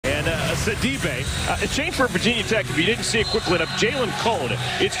A change for Virginia Tech, if you didn't see it quickly enough. Jalen Cone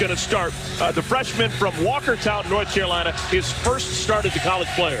is going to start. The freshman from Walkertown, North Carolina, his first start as a college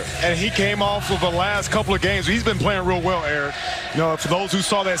player. And he came off of the last couple of games. He's been playing real well, Eric. You know, for those who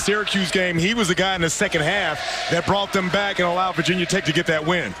saw that Syracuse game, he was the guy in the second half that brought them back and allowed Virginia Tech to get that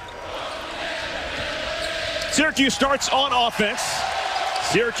win. Syracuse starts on offense.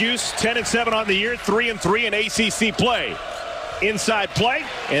 Syracuse 10-7 on the year, 3-3 in ACC play. Inside play,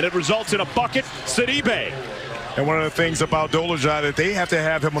 and it results in a bucket. Sidibe. And one of the things about Dolezaj that they have to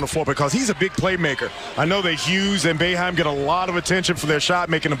have him on the floor because he's a big playmaker. I know that Hughes and Boeheim get a lot of attention for their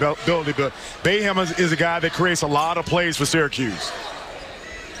shot-making ability, but Boeheim is a guy that creates a lot of plays for Syracuse.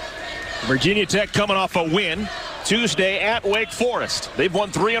 Virginia Tech coming off a win Tuesday at Wake Forest. They've won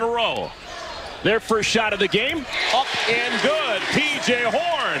 3 in a row. Their first shot of the game, up and good. P.J.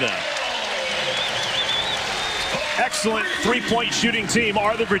 Horn. Excellent three-point shooting team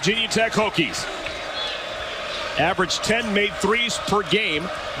are the Virginia Tech Hokies. Average 10 made threes per game.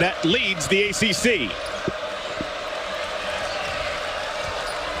 That leads the ACC.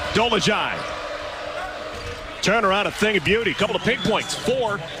 Dolezaj. Turnaround, a thing of beauty. Couple of paint points.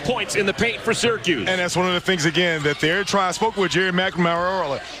 4 points in the paint for Syracuse. And that's one of the things, again, that they're trying. I spoke with Jerry McNamara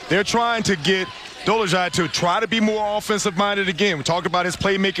earlier. They're trying to get Dolezaj to try to be more offensive-minded again. We talked about his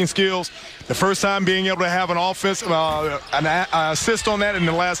playmaking skills. The first time being able to have an offense, an assist on that, and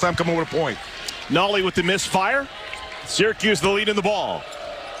the last time coming with a point. Nolly with the misfire. Syracuse the lead in the ball.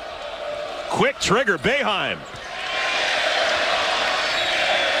 Quick trigger, Boeheim.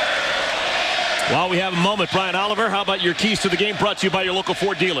 While we have a moment, Brian Oliver, how about your keys to the game brought to you by your local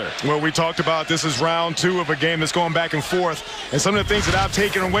Ford dealer? Well, we talked about this is round 2 of a game that's going back and forth. And some of the things that I've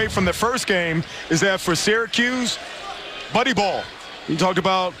taken away from the first game is that for Syracuse, buddy ball. You talked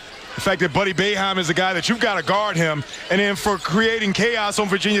about the fact that Buddy Boeheim is a guy that you've got to guard him. And then for creating chaos on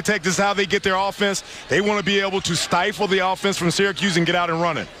Virginia Tech, this is how they get their offense. They want to be able to stifle the offense from Syracuse and get out and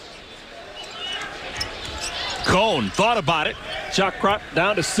run it. Cone thought about it. Shot clock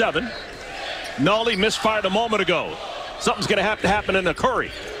down to 7. Nolly misfired a moment ago. Something's going to have to happen in a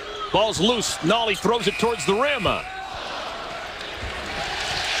hurry. Ball's loose. Nolly throws it towards the rim.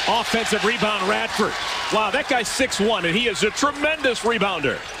 Offensive rebound, Radford. Wow, that guy's 6'1", and he is a tremendous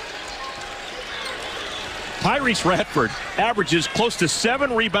rebounder. Tyrese Radford averages close to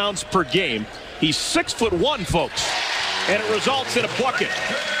 7 rebounds per game. He's 6'1", folks, and it results in a bucket.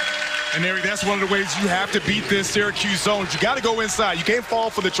 And Eric, that's one of the ways you have to beat this Syracuse zone. You got to go inside. You can't fall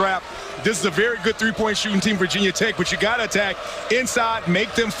for the trap. This is a very good three-point shooting team, Virginia Tech, but you got to attack inside,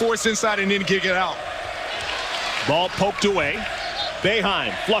 make them force inside, and then kick it out. Ball poked away.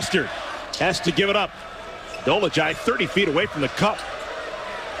 Boeheim, flustered, has to give it up. Dolezaj 30 feet away from the cup.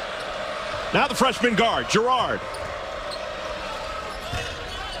 Now the freshman guard, Girard.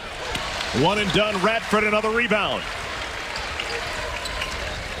 One and done, Radford, another rebound.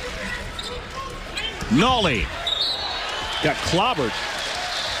 Nolly got clobbered.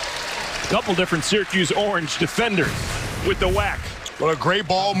 Couple different Syracuse orange defenders with the whack. Well, a great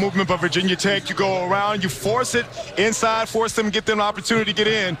ball movement by Virginia Tech. You go around, you force it inside, force them, get them an opportunity to get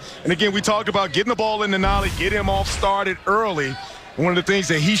in. And again, we talked about getting the ball in the Nolly, get him off started early. And one of the things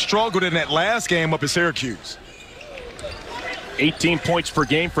that he struggled in that last game up at Syracuse. 18 points per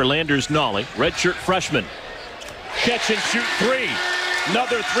game for Landers Nolly, redshirt freshman. Catch and shoot 3.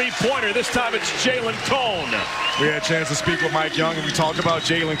 Another three-pointer. This time it's Jalen Cone. We had a chance to speak with Mike Young, and we talked about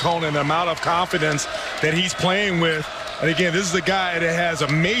Jalen Cone and the amount of confidence that he's playing with. And again, this is a guy that has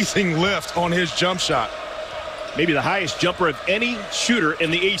amazing lift on his jump shot. Maybe the highest jumper of any shooter in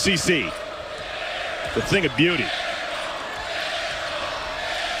the ACC. The thing of beauty.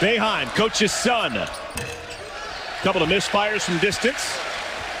 Boeheim, coach's son. Couple of misfires from distance.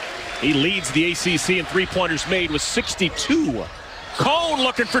 He leads the ACC in three-pointers made with 62. Cone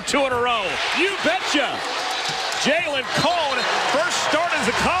looking for 2 in a row. You betcha. Jalen Cone, first start as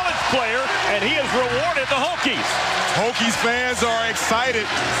a college player, and he has rewarded the Hokies. Hokies fans are excited.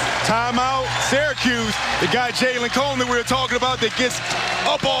 Timeout, Syracuse. The guy Jalen Cone that we were talking about that gets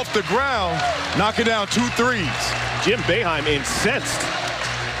up off the ground, knocking down 2 threes. Jim Boeheim incensed.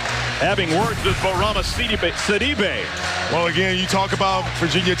 Having words with Borama Sidibe. Well, again, you talk about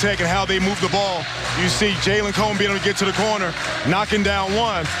Virginia Tech and how they move the ball. You see Jalen Cone being able to get to the corner, knocking down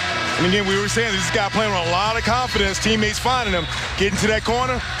 1. And again, we were saying this guy playing with a lot of confidence, teammates finding him, getting to that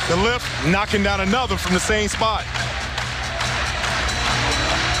corner, the lift, knocking down another from the same spot.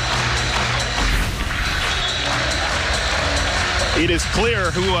 It is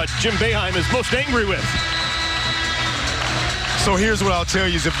clear who Jim Boeheim is most angry with. So here's what I'll tell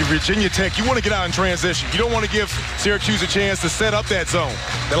you is if you're Virginia Tech, you want to get out in transition. You don't want to give Syracuse a chance to set up that zone.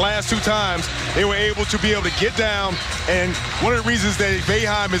 The last 2 times, they were able to be able to get down. And one of the reasons that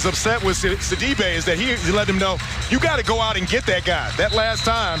Boeheim is upset with Sidibe is that he let him know, you got to go out and get that guy. That last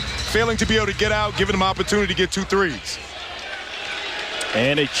time, failing to be able to get out, giving him opportunity to get 2 threes.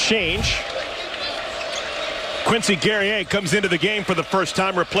 And a change. Quincy Guerrier comes into the game for the first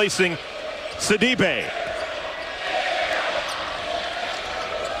time, replacing Sidibe.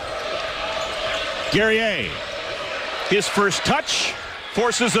 Guerrier, his first touch,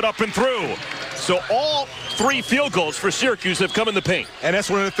 forces it up and through. So all 3 field goals for Syracuse have come in the paint. And that's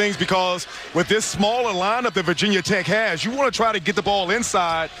one of the things, because with this smaller lineup that Virginia Tech has, you want to try to get the ball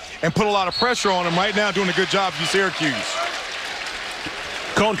inside and put a lot of pressure on them. Right now, doing a good job for Syracuse.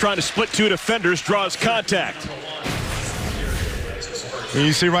 Cone trying to split 2 defenders, draws contact. And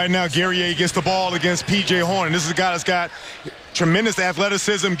you see right now, Guerrier gets the ball against P.J. Horn. And this is a guy that's got tremendous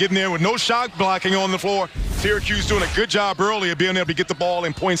athleticism, getting there with no shot blocking on the floor. Syracuse doing a good job early of being able to get the ball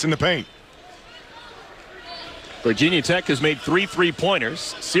and points in the paint. Virginia Tech has made 3 3-pointers.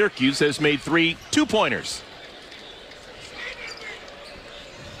 Syracuse has made 3 2-pointers.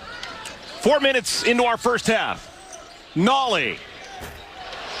 4 minutes into our first half. Nolly.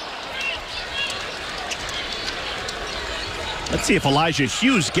 Let's see if Elijah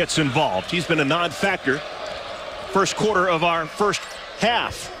Hughes gets involved. He's been a non-factor first quarter of our first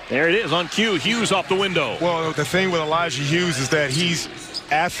half. There it is on cue. Hughes off the window. Well, the thing with Elijah Hughes is that he's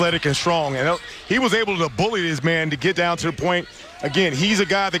athletic and strong, and he was able to bully this man to get down to the point. Again, he's a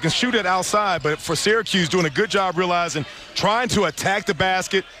guy that can shoot it outside, but for Syracuse, doing a good job realizing, trying to attack the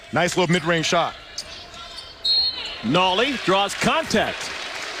basket. Nice little mid-range shot. Nolly draws contact.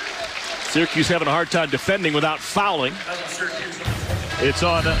 Syracuse having a hard time defending without fouling. It's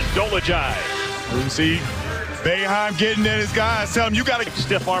on Dolajai. You can see Boeheim getting at his guys, tell him you got to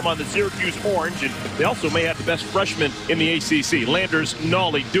stiff arm on the Syracuse orange, and they also may have the best freshman in the ACC. Landers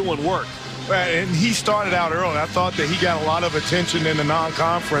Nolly doing work. And he started out early. I thought that he got a lot of attention in the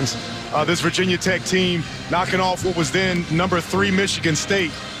non-conference. This Virginia Tech team knocking off what was then number 3 Michigan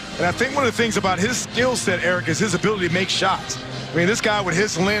State. And I think one of the things about his skill set, Eric, is his ability to make shots. I mean, this guy with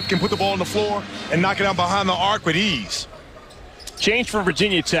his length can put the ball on the floor and knock it out behind the arc with ease. Change for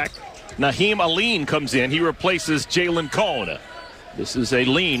Virginia Tech. Naheem Aline comes in. He replaces Jalen Cone. This is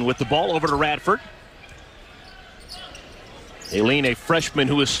Aline with the ball over to Radford. Aline, a freshman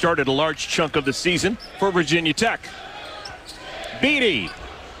who has started a large chunk of the season for Virginia Tech. Beatty.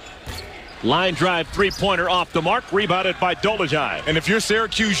 Line drive 3-pointer off the mark, rebounded by Dolajai. And if you're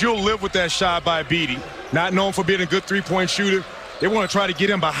Syracuse, you'll live with that shot by Beatty. Not known for being a good 3-point shooter. They want to try to get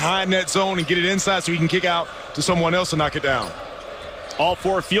him behind that zone and get it inside so he can kick out to someone else to knock it down. All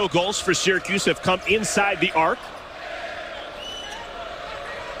 4 field goals for Syracuse have come inside the arc.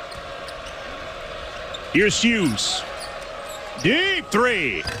 Here's Hughes. Deep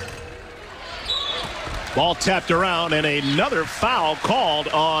 3. Ball tapped around, and another foul called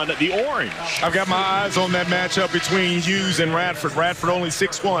on the orange. I've got my eyes on that matchup between Hughes and Radford. Radford only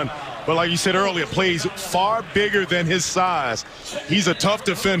 6'1", but like you said earlier, plays far bigger than his size. He's a tough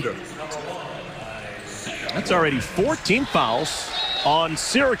defender. That's already 14 fouls on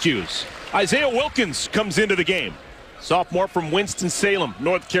Syracuse. Isaiah Wilkins comes into the game. Sophomore from Winston-Salem,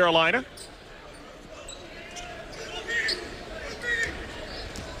 North Carolina.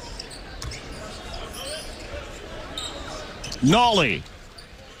 Nolly.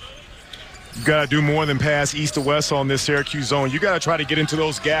 You got to do more than pass east to west on this Syracuse zone. You got to try to get into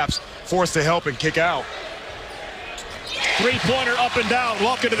those gaps, force the help, and kick out. 3-pointer up and down.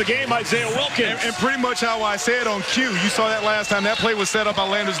 Welcome to the game, Isaiah Wilkins. And pretty much how I said on cue. You saw that last time. That play was set up by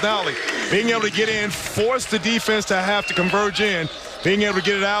Landers Nolly. Being able to get in, force the defense to have to converge in. Being able to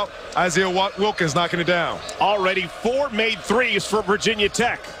get it out, Isaiah Wilkins knocking it down. Already 4 made threes for Virginia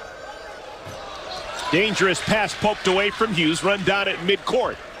Tech. Dangerous pass poked away from Hughes, run down at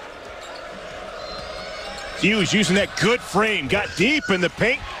midcourt. Hughes using that good frame, got deep in the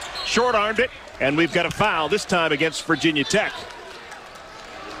paint, short-armed it, and we've got a foul, this time against Virginia Tech.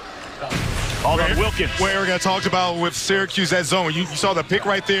 All on Wilkins. Where Eric talked about with Syracuse, that zone. You saw the pick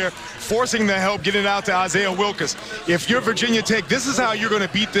right there, forcing the help, getting it out to Isaiah Wilkins. If you're Virginia Tech, this is how you're going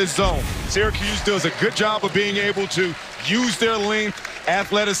to beat this zone. Syracuse does a good job of being able to use their length,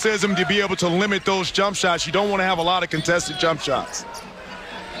 athleticism to be able to limit those jump shots. You don't want to have a lot of contested jump shots.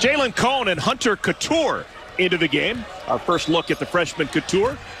 Jalen Cone and Hunter Couture into the game. Our first look at the freshman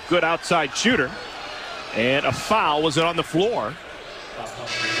Couture. Good outside shooter. And a foul. Was it on the floor?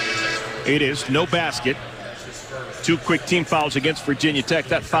 It is. No basket. 2 quick team fouls against Virginia Tech.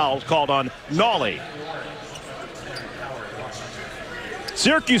 That foul is called on Nolly.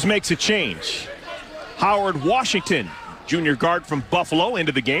 Syracuse makes a change. Howard Washington, junior guard from Buffalo,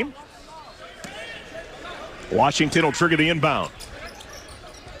 into the game. Washington will trigger the inbound.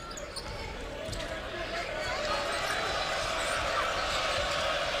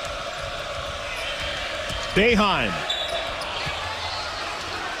 Boeheim.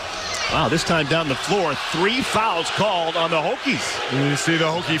 Wow, this time down the floor, 3 fouls called on the Hokies. You see the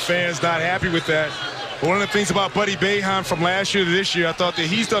Hokie fans not happy with that. But one of the things about Buddy Boeheim from last year to this year, I thought that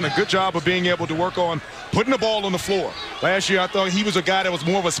he's done a good job of being able to work on putting the ball on the floor. Last year, I thought he was a guy that was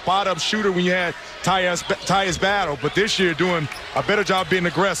more of a spot-up shooter when you had Tyus Battle. But this year, doing a better job being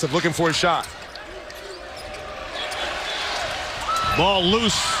aggressive, looking for a shot. Ball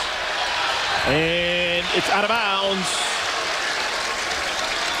loose. And it's out of bounds.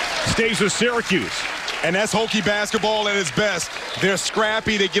 Stays with Syracuse. And that's Hokie basketball at its best. They're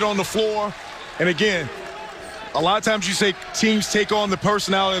scrappy. They get on the floor. And again, a lot of times you say teams take on the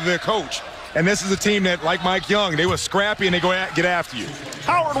personality of their coach. And this is a team that, like Mike Young, they were scrappy and they go get after you.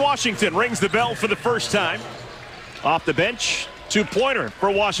 Howard Washington rings the bell for the first time. Off the bench, 2-pointer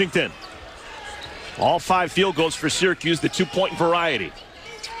for Washington. All 5 field goals for Syracuse, the 2-point variety.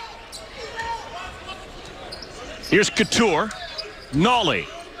 Here's Couture. Nolly.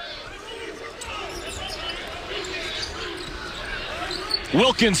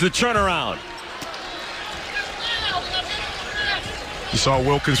 Wilkins, the turnaround. You saw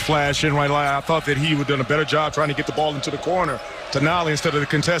Wilkins flash in right away. I thought that he would have done a better job trying to get the ball into the corner to Nolly instead of the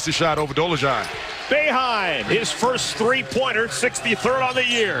contested shot over Dolezaj. Boeheim, his first 3-pointer, 63rd on the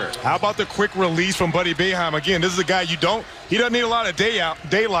year. How about the quick release from Buddy Boeheim? Again, this is a guy he doesn't need a lot of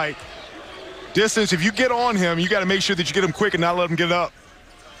daylight. Distance, if you get on him, you got to make sure that you get him quick and not let him get up.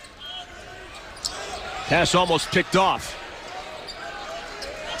 Pass almost picked off.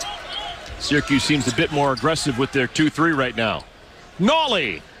 Syracuse seems a bit more aggressive with their 2-3 right now.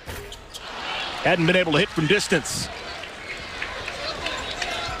 Nolly hadn't been able to hit from distance.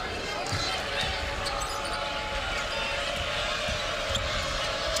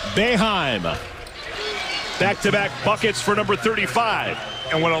 Boeheim. Back-to-back buckets for number 35.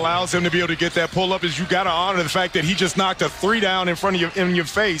 And what allows him to be able to get that pull-up is you got to honor the fact that he just knocked a 3 down in front of you, in your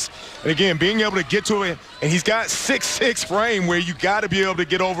face. And again, being able to get to it, and he's got 6'6" frame where you got to be able to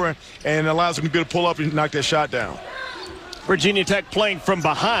get over and allows him to be able to pull up and knock that shot down. Virginia Tech playing from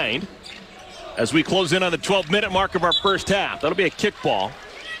behind as we close in on the 12-minute mark of our first half. That'll be a kickball.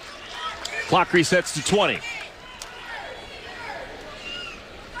 Clock resets to 20.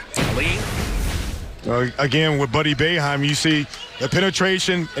 Again, with Buddy Boeheim, you see the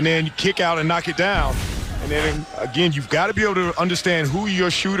penetration and then you kick out and knock it down. And then, again, you've got to be able to understand who your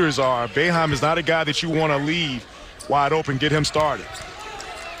shooters are. Boeheim is not a guy that you want to leave wide open, get him started.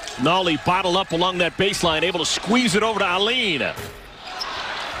 Nolly bottled up along that baseline, able to squeeze it over to Aline.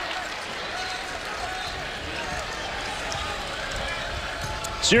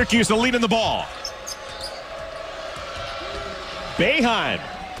 Syracuse the lead in the ball. Boeheim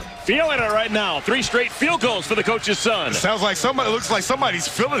feeling it right now. 3 straight field goals for the coach's son. Sounds like somebody, looks like somebody's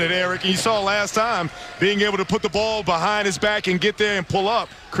feeling it, Eric. And you saw last time being able to put the ball behind his back and get there and pull up,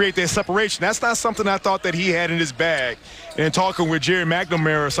 create that separation. That's not something I thought that he had in his bag. And talking with Jerry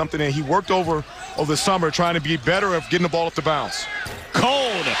McNamara or something that he worked over the summer trying to be better at getting the ball up the bounce.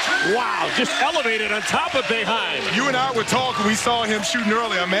 Cone, wow, just elevated on top of Boeheim. You and I were talking, we saw him shooting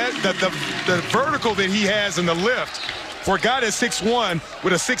earlier. Man, the vertical that he has in the lift, for a guy that's 6'1",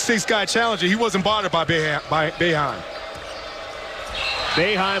 with a 6'6" guy challenger, he wasn't bothered by Boeheim.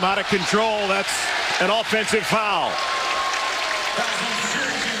 Boeheim out of control. That's an offensive foul.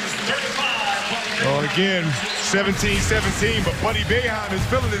 Well, again, 17-17, but Buddy Boeheim is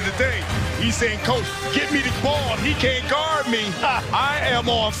feeling it today. He's saying, Coach, get me the ball. He can't guard me. I am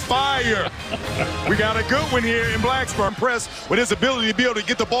on fire. We got a good one here in Blacksburg. Impressed with his ability to be able to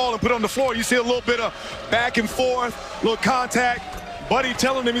get the ball and put it on the floor. You see a little bit of back and forth, little contact. Buddy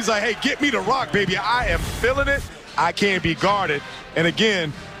telling him, he's like, hey, get me the rock, baby. I am feeling it. I can't be guarded. And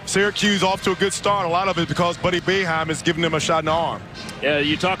again, Syracuse off to a good start. A lot of it because Buddy Boeheim is giving them a shot in the arm. Yeah,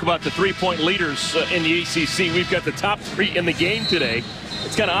 you talk about the 3-point leaders in the ACC. We've got the top 3 in the game today.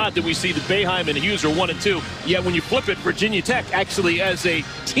 It's kind of odd that we see that Boeheim and Hughes are 1 and 2. Yet when you flip it, Virginia Tech actually as a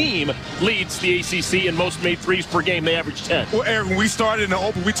team leads the ACC in most made threes per game. They average 10. Well, Eric, when we started in the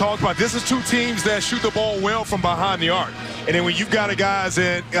open, we talked about this is 2 teams that shoot the ball well from behind the arc. And then when you've got a guy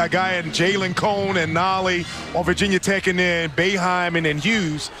in Jalen Cone and Nolly on Virginia Tech and then Boeheim and then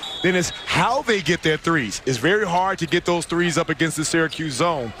Hughes, then it's how they get their threes. It's very hard to get those threes up against the Syracuse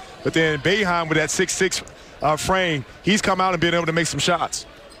zone. But then Boeheim with that 6'6" frame, he's come out and been able to make some shots.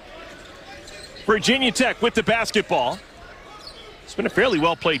 Virginia Tech with the basketball. It's been a fairly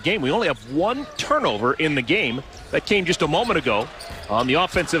well-played game. We only have one turnover in the game. That came just a moment ago on the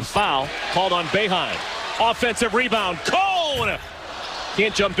offensive foul called on Boeheim. Offensive rebound. Cone!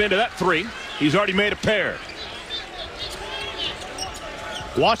 Can't jump into that three. He's already made a pair.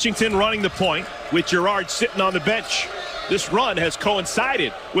 Washington running the point with Girard sitting on the bench. This run has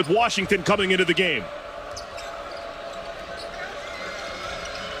coincided with Washington coming into the game.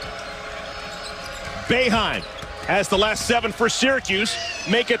 Boeheim has the last 7 for Syracuse.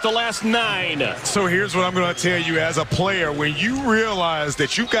 Make it the last 9. So here's what I'm going to tell you as a player. When you realize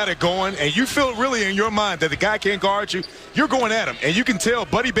that you got it going and you feel really in your mind that the guy can't guard you, you're going at him. And you can tell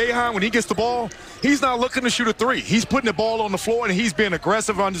Buddy Boeheim, when he gets the ball, he's not looking to shoot a three. He's putting the ball on the floor, and he's being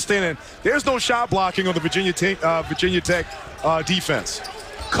aggressive, understanding there's no shot blocking on the Virginia Tech defense.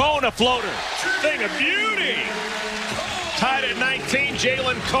 Cone a floater. Thing of beauty. Tied at 19,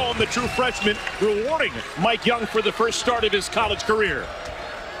 Jalen Cone, the true freshman, rewarding Mike Young for the first start of his college career.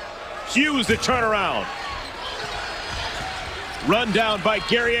 Hughes the turnaround. Run down by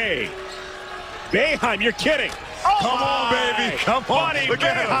Guerrier. Boeheim, you're kidding. Oh, come on, baby. Come on. Buddy Look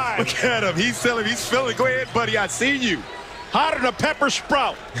at him. Look at him. He's telling him. He's feeling. Go ahead, buddy. I see you. Hotter than a pepper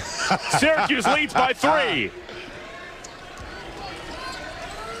sprout. Syracuse leads by 3.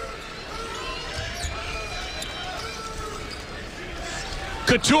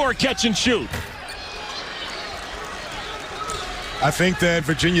 Couture catch and shoot. I think that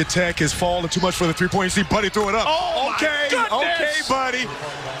Virginia Tech has fallen too much for the three-point. You see Buddy throw it up. Oh, okay, buddy. Buddy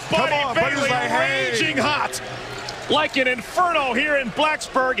Come on, Bailey like, raging hot. Like an inferno here in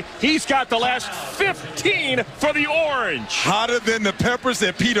Blacksburg. He's got the last 15 for the Orange. Hotter than the peppers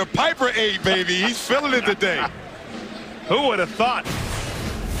that Peter Piper ate, baby. He's feeling it today. Who would have thought?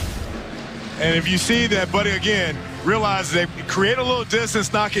 And if you see that, Buddy, again, realize that create a little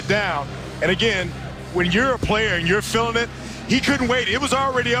distance, knock it down. And again, when you're a player and you're feeling it, he couldn't wait. It was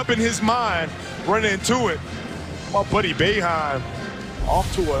already up in his mind running into it. My buddy Boeheim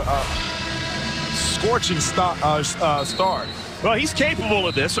off to a scorching start. Well, he's capable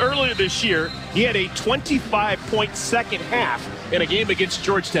of this. Earlier this year, he had a 25-point second half in a game against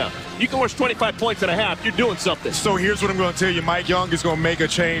Georgetown. You can rush 25 points and a half, you're doing something. So here's what I'm going to tell you. Mike Young is going to make a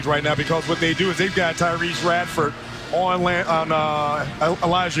change right now, because what they do is they've got Tyrese Radford on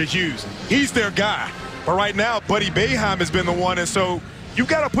Elijah Hughes. He's their guy. But right now, Buddy Boeheim has been the one, and so you've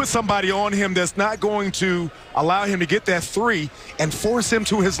got to put somebody on him that's not going to allow him to get that three and force him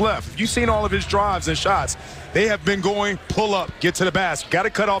to his left. You've seen all of his drives and shots. They have been going pull up, get to the basket. Got to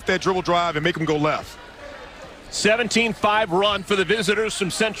cut off that dribble drive and make him go left. 17-5 run for the visitors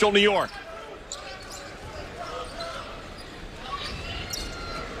from Central New York.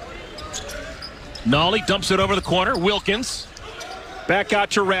 Nolly dumps it over the corner. Wilkins. Back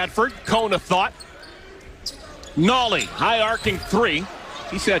out to Radford. Cone a thought. Nolly, high arcing three.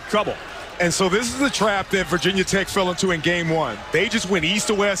 He's had trouble. And so this is the trap that Virginia Tech fell into in game 1. They just went east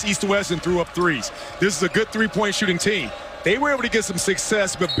to west, and threw up threes. This is a good three-point shooting team. They were able to get some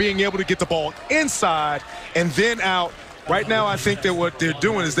success, but being able to get the ball inside and then out. Right now, I think that what they're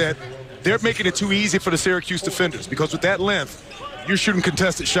doing is that they're making it too easy for the Syracuse defenders, because with that length, you're shooting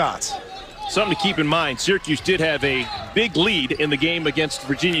contested shots. Something to keep in mind, Syracuse did have a big lead in the game against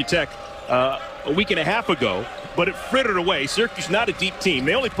Virginia Tech a week and a half ago, but it frittered away. Syracuse not a deep team.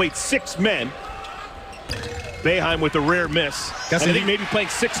 They only played 6 men. Boeheim with a rare miss. I think maybe playing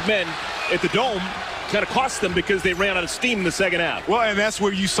 6 men at the Dome kind of cost them because they ran out of steam in the second half. Well, and that's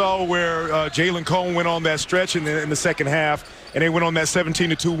where you saw where Jalen Cone went on that stretch in the second half, and they went on that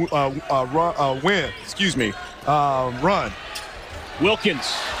 17-2 run.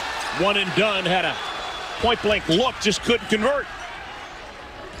 Wilkins, one and done, had a point-blank look, just couldn't convert.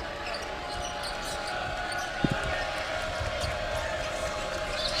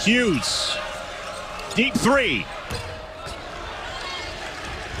 Hughes, deep three.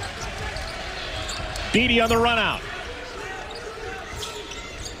 Beatty on the run out.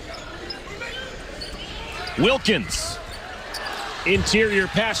 Wilkins, interior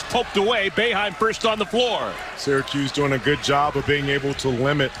pass poked away. Boeheim first on the floor. Syracuse doing a good job of being able to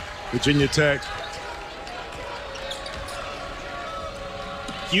limit Virginia Tech.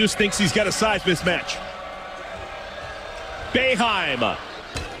 Hughes thinks he's got a size mismatch. Boeheim.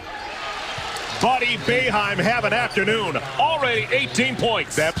 Buddy Boeheim have an afternoon. Already 18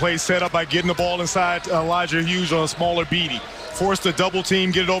 points. That play set up by getting the ball inside Elijah Hughes on a smaller Beatty. Forced a double team,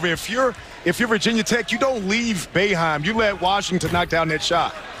 get it over. If you're Virginia Tech, you don't leave Boeheim. You let Washington knock down that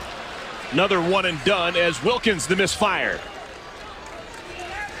shot. Another one and done as Wilkins the misfire.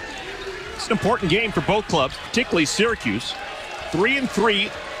 It's an important game for both clubs, particularly Syracuse.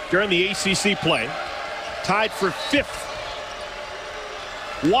 3-3 during the ACC play. Tied for 5th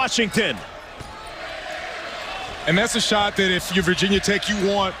Washington. And that's a shot that if you're Virginia Tech, you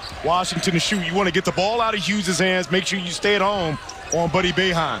want Washington to shoot. You want to get the ball out of Hughes' hands. Make sure you stay at home on Buddy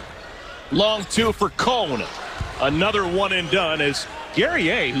Boeheim. Long two for Cone. Another one and done as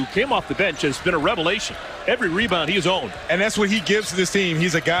Guerrier, who came off the bench, has been a revelation. Every rebound he's owned. And that's what he gives to this team.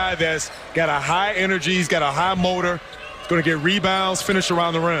 He's a guy that's got a high energy. He's got a high motor. He's going to get rebounds, finish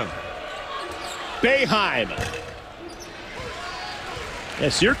around the rim. Boeheim. Yeah,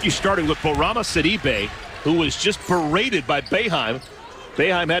 Syracuse starting with Bourama Sidibe, who was just berated by Boeheim.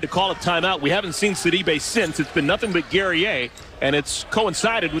 Boeheim had to call a timeout. We haven't seen Sidibe since. It's been nothing but Guerrier, and it's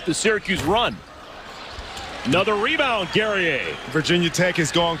coincided with the Syracuse run. Another rebound, Guerrier. Virginia Tech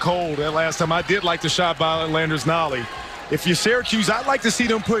has gone cold. That last time I did like the shot by Landers Nolley. If you're Syracuse, I'd like to see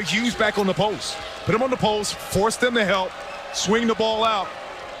them put Hughes back on the post. Put him on the post, force them to help, swing the ball out.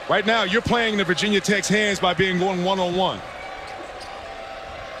 Right now, you're playing the Virginia Tech's hands by going one-on-one.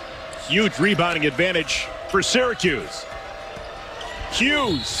 Huge rebounding advantage for Syracuse.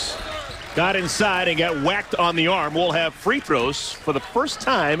 Hughes got inside and got whacked on the arm. We'll have free throws for the first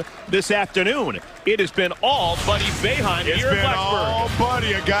time this afternoon. It has been all Buddy Boeheim here in Blacksburg. All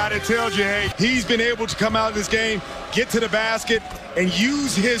Buddy, a guy that tells you, hey, he's been able to come out of this game, get to the basket, and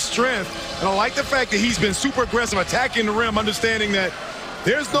use his strength. And I like the fact that he's been super aggressive, attacking the rim, understanding that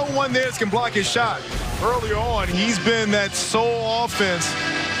there's no one there that can block his shot. Earlier on, he's been that sole offense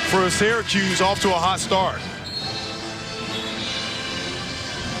for Syracuse, off to a hot start.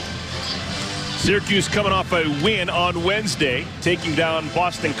 Syracuse coming off a win on Wednesday, taking down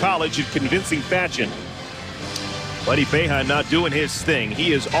Boston College in convincing fashion. Buddy Boeheim not doing his thing. He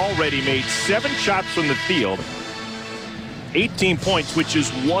has already made 7 shots from the field, 18 points, which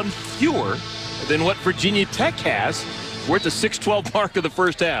is one fewer than what Virginia Tech has. We're at the 6-12 mark of the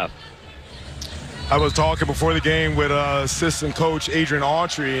first half. I was talking before the game with assistant coach Adrian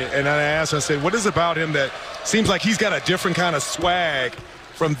Autry, and I asked him, I said, what is it about him that seems like he's got a different kind of swag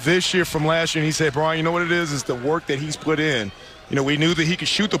from this year, from last year? And he said, Brian, you know what it is? It's the work that he's put in. You know, we knew that he could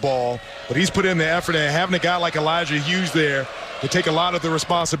shoot the ball, but he's put in the effort, and having a guy like Elijah Hughes there to take a lot of the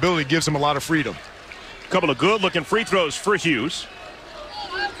responsibility gives him a lot of freedom. A couple of good-looking free throws for Hughes.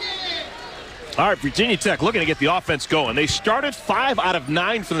 All right, Virginia Tech looking to get the offense going. They started 5 out of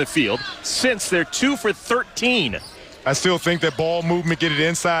 9 from the field. Since they're 2 for 13. I still think that ball movement, get it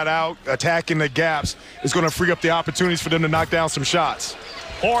inside out, attacking the gaps, is going to free up the opportunities for them to knock down some shots.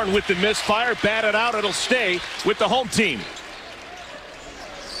 Horn with the misfire, batted out. It'll stay with the home team.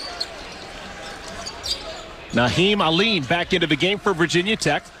 Naheem Aline back into the game for Virginia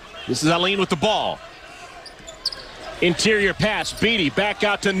Tech. This is Aline with the ball. Interior pass, Beatty back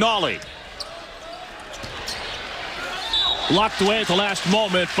out to Nolley. Locked away at the last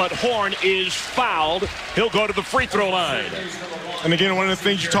moment, but Horn is fouled. He'll go to the free throw line. And again, one of the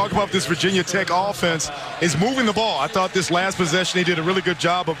things you talk about this Virginia Tech offense is moving the ball. I thought this last possession, they did a really good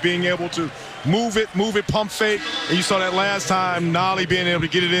job of being able to move it, pump fake. And you saw that last time, Nolley being able to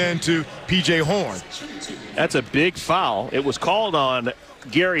get it into P.J. Horn. That's a big foul. It was called on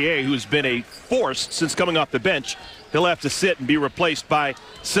Guerrier, who's been a force since coming off the bench. He'll have to sit and be replaced by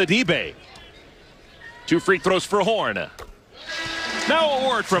Sidibe. 2 free throws for Horn. Now a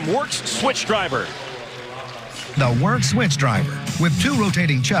word from Works Switch Driver. The Works Switch Driver. With 2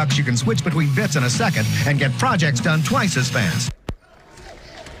 rotating chucks, you can switch between bits in a second and get projects done twice as fast.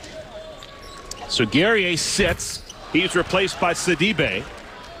 So Guerrier sits. He's replaced by Sidibe.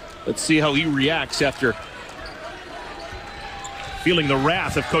 Let's see how he reacts after feeling the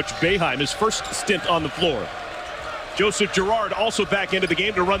wrath of Coach Boeheim, his first stint on the floor. Joseph Girard also back into the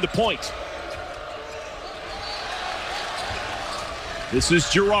game to run the point. This is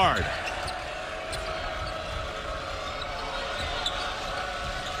Girard.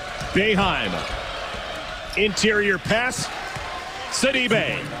 Boeheim. Interior pass.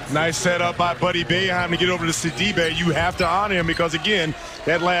 Sidibe. Nice setup by Buddy Boeheim to get over to Sidibe. You have to honor him because, again,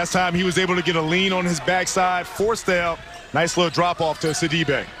 that last time he was able to get a lean on his backside, forced out. Nice little drop off to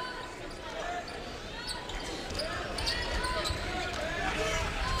Sidibe.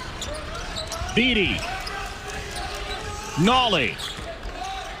 Beatty. Nolley.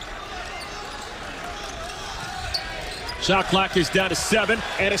 Shot clock is down to 7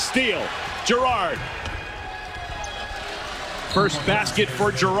 and a steal. Girard. First basket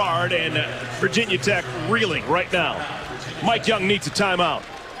for Girard, and Virginia Tech reeling right now. Mike Young needs a timeout.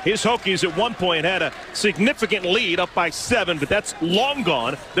 His Hokies at one point had a significant lead, up by 7, but that's long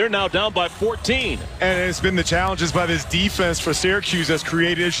gone. They're now down by 14. And it's been the challenges by this defense for Syracuse that's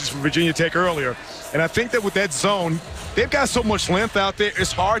created issues for Virginia Tech earlier. And I think that with that zone, they've got so much length out there,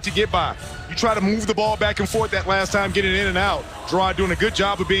 it's hard to get by. You try to move the ball back and forth that last time, getting in and out. Gerard doing a good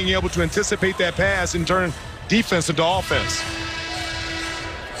job of being able to anticipate that pass and turn defense into offense.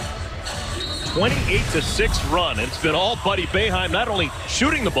 28-6 run. It's been all Buddy Boeheim not only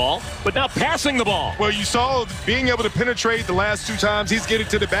shooting the ball, but now passing the ball. Well, you saw being able to penetrate the last 2 times. He's getting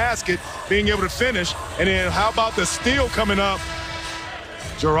to the basket, being able to finish. And then how about the steal coming up?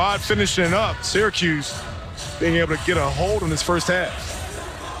 Gerard finishing up. Syracuse being able to get a hold on this first half.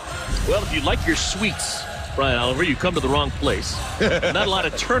 Well, if you like your sweets, Brian Oliver, you come to the wrong place. Not a lot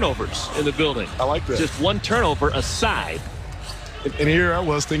of turnovers in the building. I like that. Just one turnover aside. And here I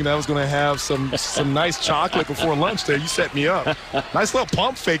was thinking I was going to have some nice chocolate before lunch there. You set me up. Nice little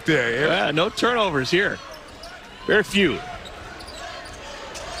pump fake there. Yeah, no turnovers here. Very few.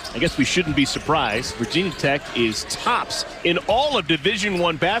 I guess we shouldn't be surprised. Virginia Tech is tops in all of Division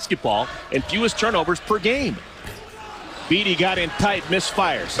I basketball and fewest turnovers per game. Beatty got in tight,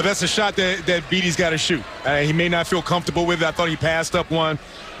 misfires. But that's a shot that Beatty's got to shoot. He may not feel comfortable with it. I thought he passed up one.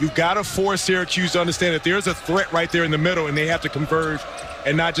 You've got to force Syracuse to understand that there's a threat right there in the middle, and they have to converge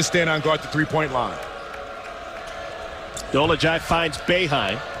and not just stand on guard at the three-point line. Dolajai finds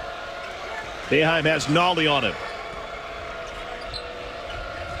Boeheim. Boeheim has Nolly on him.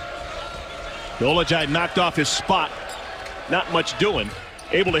 Dolajai knocked off his spot. Not much doing.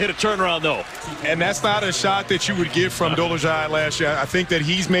 Able to hit a turnaround, though. And that's not a shot that you would get from Dolajai last year. I think that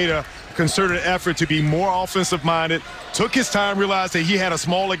he's made a concerted effort to be more offensive-minded. Took his time, realized that he had a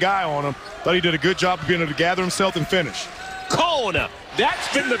smaller guy on him. Thought he did a good job of being able to gather himself and finish. Cone.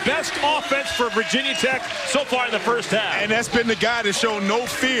 That's been the best offense for Virginia Tech so far in the first half. And that's been the guy that showed no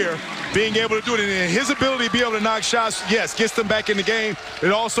fear being able to do it. And his ability to be able to knock shots, yes, gets them back in the game.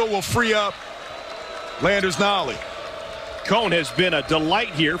 It also will free up Landers Nolly. Cone has been a delight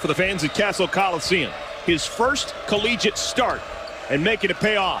here for the fans at Castle Coliseum. His first collegiate start and making it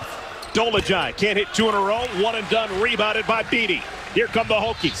pay off. Dolajai can't hit 2 in a row. One and done, rebounded by Beatty. Here come the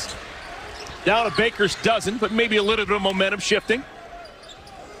Hokies. Down a Baker's dozen, but maybe a little bit of momentum shifting.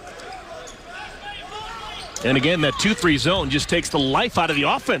 And again, that 2-3 zone just takes the life out of the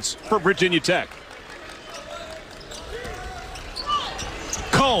offense for Virginia Tech.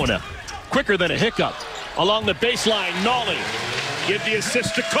 Cone, quicker than a hiccup. Along the baseline, Nolly. Give the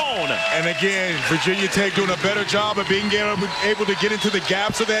assist to Cone. And again, Virginia Tech doing a better job of being able to get into the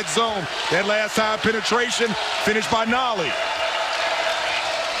gaps of that zone. That last time penetration finished by Nolly.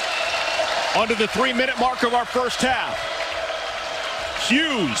 Under the 3-minute mark of our first half.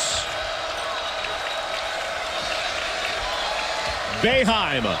 Hughes.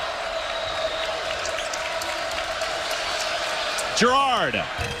 Boeheim. Gerard.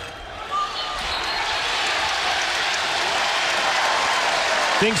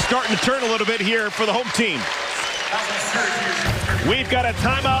 Things starting to turn a little bit here for the home team. We've got a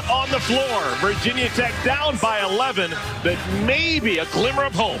timeout on the floor. Virginia Tech down by 11, but maybe a glimmer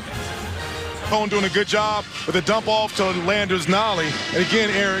of hope. Cone doing a good job with a dump off to Landers Nolly. And again,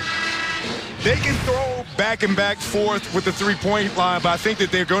 Eric, they can throw back and back forth with the three-point line, but I think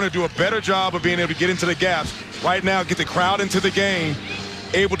that they're going to do a better job of being able to get into the gaps. Right now, get the crowd into the game,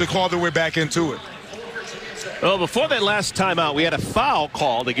 able to claw their way back into it. Well, before that last timeout, we had a foul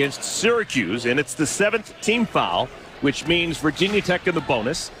called against Syracuse, and it's the 7th team foul, which means Virginia Tech in the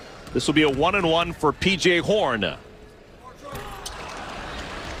bonus. This will be a 1-and-1 for P.J. Horn.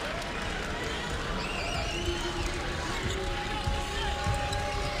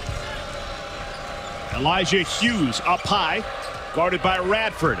 Elijah Hughes up high, guarded by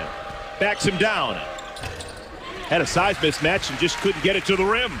Radford. Backs him down. Had a size mismatch and just couldn't get it to the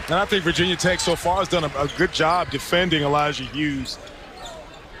rim. And I think Virginia Tech so far has done a good job defending Elijah Hughes.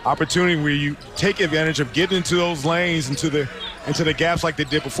 Opportunity where you take advantage of getting into those lanes, into the gaps like they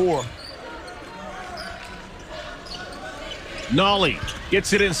did before. Nolly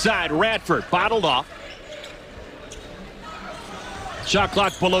gets it inside. Radford bottled off. Shot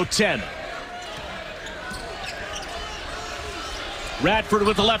clock below 10. Radford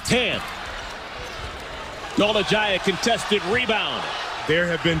with the left hand. Dolajai, a contested rebound. There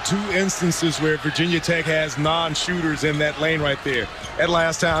have been 2 instances where Virginia Tech has non-shooters in that lane right there. That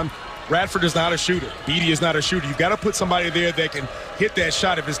last time, Radford is not a shooter. Beatty is not a shooter. You've got to put somebody there that can hit that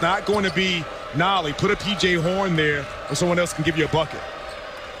shot. If it's not going to be Nolly, put a P.J. Horn there or someone else can give you a bucket.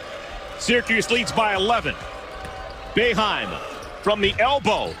 Syracuse leads by 11. Boeheim from the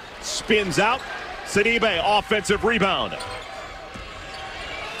elbow spins out. Sidibe offensive rebound.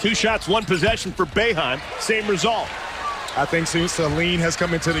 2 shots, 1 possession for Boeheim. Same result. I think since Saline has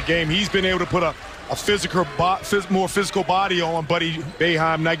come into the game, he's been able to put a more physical body on Buddy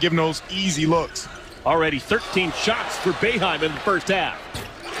Boeheim, not giving those easy looks. Already 13 shots for Boeheim in the first half.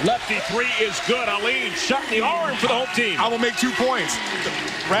 Lefty 3 is good. Aline shot in the arm for the home team. I will make 2 points.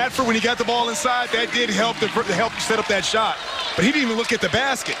 Radford, when he got the ball inside, that did help set up that shot. But he didn't even look at the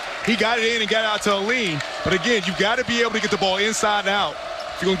basket. He got it in and got out to Aline. But again, you got to be able to get the ball inside and out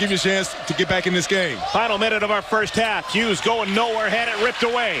if you're going to give you a chance to get back in this game. Final minute of our first half. Hughes going nowhere, had it ripped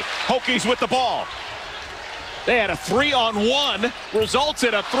away. Hokies with the ball. They had a 3-on-1, results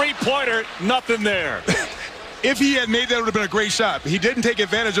in a 3-pointer, nothing there. If he had made that, it would have been a great shot. But he didn't take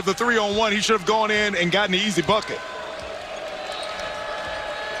advantage of the 3-on-1. He should have gone in and gotten the easy bucket.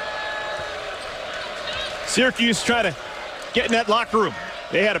 Syracuse trying to get in that locker room.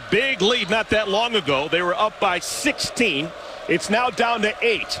 They had a big lead not that long ago. They were up by 16. It's now down to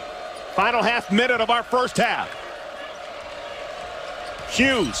 8. Final half minute of our first half.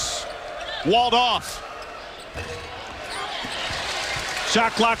 Hughes walled off.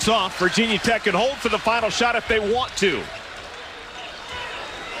 Shot clock's off. Virginia Tech can hold for the final shot if they want to.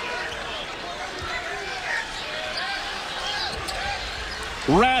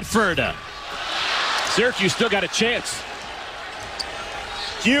 Radford. Syracuse still got a chance.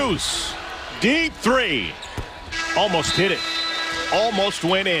 Hughes. Deep 3. Almost hit it. Almost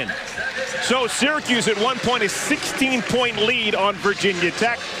went in. So Syracuse at one point a 16-point lead on Virginia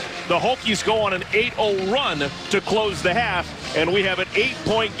Tech. The Hokies go on an 8-0 run to close the half, and we have an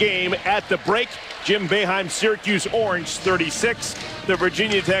 8-point game at the break. Jim Boeheim, Syracuse Orange 36, the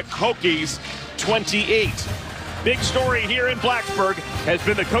Virginia Tech Hokies 28. Big story here in Blacksburg has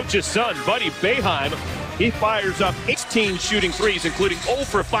been the coach's son, Buddy Boeheim. He fires up 18 shooting threes, including 0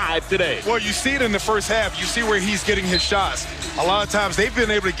 for 5 today. Well, you see it in the first half. You see where he's getting his shots. A lot of times they've been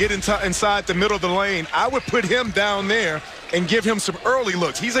able to get inside the middle of the lane. I would put him down there and give him some early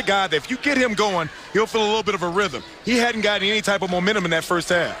looks. He's a guy that if you get him going, he'll feel a little bit of a rhythm. He hadn't gotten any type of momentum in that first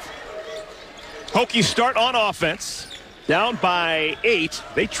half. Hokies start on offense, down by 8.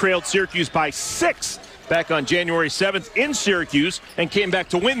 They trailed Syracuse by 6 back on January 7th in Syracuse and came back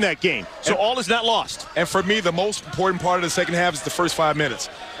to win that game. So all is not lost. And for me, the most important part of the second half is the first 5 minutes.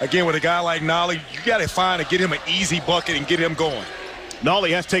 Again, with a guy like Nolly, you got to find and get him an easy bucket and get him going.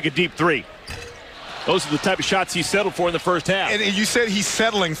 Nolly has to take a deep 3. Those are the type of shots he settled for in the first half. And you said he's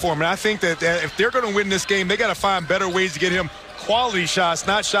settling for him. And I think that if they're going to win this game, they got to find better ways to get him quality shots,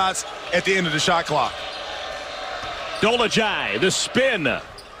 not shots at the end of the shot clock. Dolajai, the spin.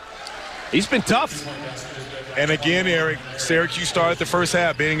 He's been tough. And again, Eric, Syracuse started the first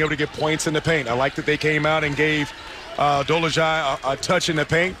half being able to get points in the paint. I like that they came out and gave Dolajai a touch in the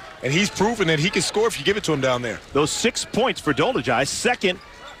paint. And he's proven that he can score if you give it to him down there. Those 6 points for Dolajai, second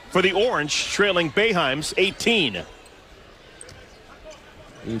for the Orange, trailing Boeheim's 18. And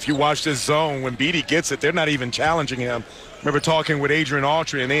if you watch this zone, when Beatty gets it, they're not even challenging him. I remember talking with Adrian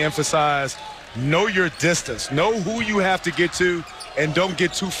Autry, and they emphasize, know your distance. Know who you have to get to, and don't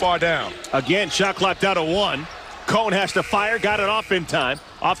get too far down. Again, shot clock down to 1. Cone has to fire, got it off in time.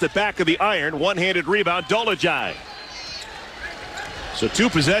 Off the back of the iron, one-handed rebound, Dolajai. So 2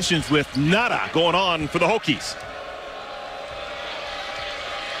 possessions with nada going on for the Hokies.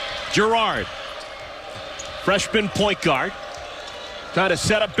 Gerard, freshman point guard, trying to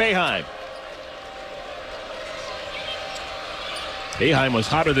set up Boeheim. Boeheim was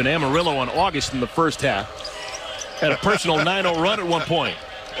hotter than Amarillo on August in the first half. Had a personal 9-0 run at one point.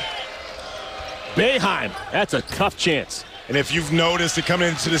 Boeheim, that's a tough chance. And if you've noticed that coming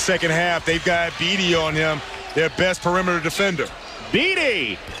into the second half, they've got Beatty on him, their best perimeter defender.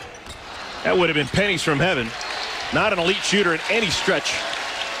 Beatty! That would have been pennies from heaven. Not an elite shooter in any stretch.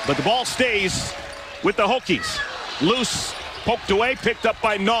 But the ball stays with the Hokies. Loose, poked away, picked up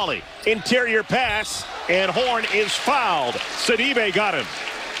by Nolly. Interior pass, and Horn is fouled. Sidibe got him.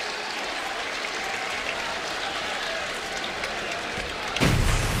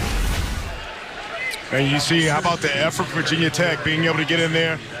 And you see, how about the effort for Virginia Tech being able to get in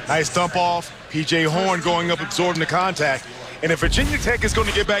there? Nice dump off. P.J. Horn going up, absorbing the contact. And if Virginia Tech is going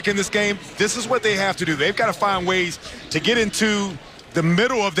to get back in this game, this is what they have to do. They've got to find ways to get into the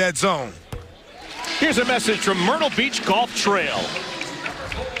middle of that zone. Here's a message from Myrtle Beach Golf Trail.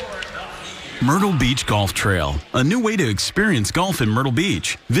 Myrtle Beach Golf Trail, a new way to experience golf in Myrtle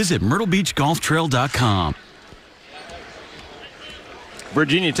Beach. Visit myrtlebeachgolftrail.com.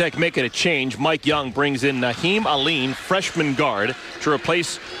 Virginia Tech making a change. Mike Young brings in Naheem Aline, freshman guard, to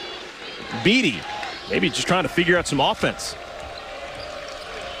replace Beatty. Maybe just trying to figure out some offense.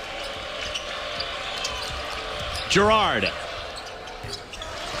 Gerard.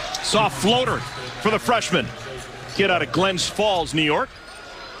 Soft floater for the freshman. Kid out of Glens Falls, New York.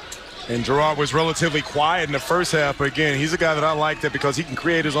 And Gerard was relatively quiet in the first half, but again, he's a guy that I like that because he can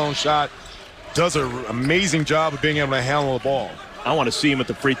create his own shot, does an amazing job of being able to handle the ball. I want to see him at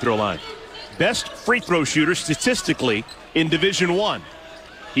the free throw line. Best free throw shooter statistically in Division I.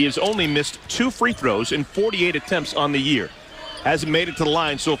 He has only missed 2 free throws in 48 attempts on the year. Hasn't made it to the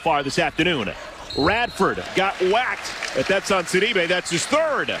line so far this afternoon. Radford got whacked, but that's on Sidibe. That's his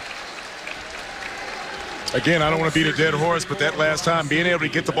third. Again, I don't want to beat a dead horse, but that last time, being able to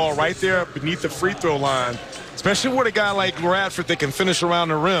get the ball right there beneath the free throw line, especially with a guy like Radford that can finish around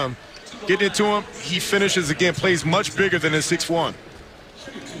the rim, getting it to him, he finishes again, plays much bigger than his 6'1".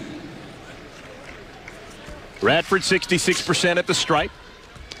 Radford 66% at the stripe.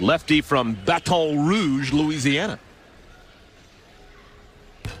 Lefty from Baton Rouge, Louisiana.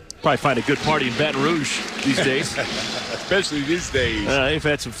 Probably find a good party in Baton Rouge these days. Especially these days. They've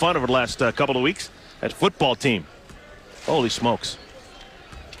had some fun over the last couple of weeks. That football team. Holy smokes.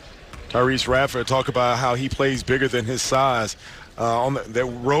 Tyrese Radford talk about how he plays bigger than his size. On the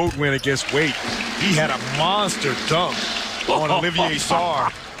road win against Wake, he had a monster dunk on Olivier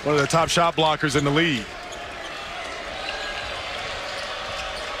Sarr, one of the top shot blockers in the league.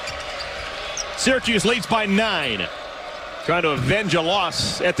 Syracuse leads by 9. Trying to avenge a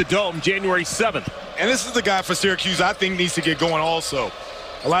loss at the Dome January 7th. And this is the guy for Syracuse I think needs to get going also.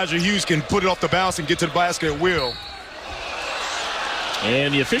 Elijah Hughes can put it off the bounce and get to the basket at will.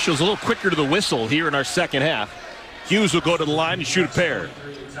 And the officials a little quicker to the whistle here in our second half. Hughes will go to the line and shoot a pair.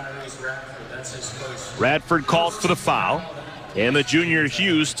 Radford calls for the foul. And the junior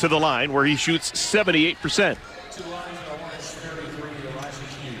Hughes to the line where he shoots 78%.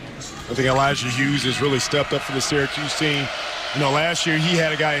 I think Elijah Hughes has really stepped up for the Syracuse team. You know, last year he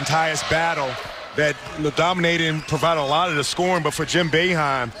had a guy in Tyus Battle that dominated and provided a lot of the scoring, but for Jim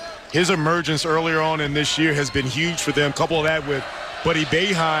Boeheim, his emergence earlier on in this year has been huge for them. Couple of that with Buddy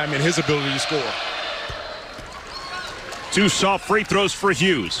Boeheim and his ability to score. 2 soft free throws for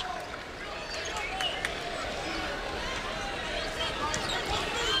Hughes.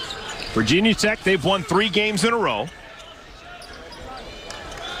 Virginia Tech, they've won 3 games in a row.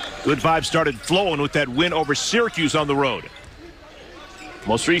 Good vibes started flowing with that win over Syracuse on the road.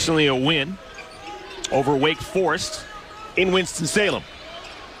 Most recently a win over Wake Forest in Winston-Salem.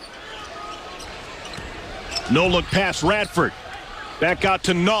 No look pass Radford. Back out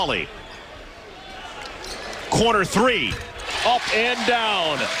to Nolly. Corner 3. Up and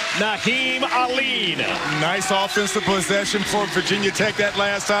down. Naheem Aline. Nice offensive possession for Virginia Tech that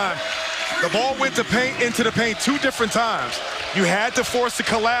last time. The ball went into the paint 2 different times. You had to force the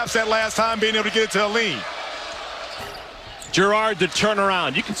collapse that last time, being able to get it to Aline. Gerard the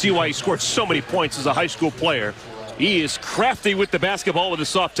turnaround. You can see why he scored so many points as a high school player. He is crafty with the basketball with a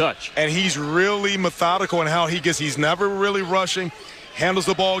soft touch. And he's really methodical in how he gets. He's never really rushing. Handles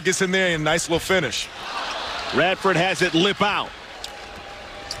the ball, gets in there, and a nice little finish. Radford has it lip out.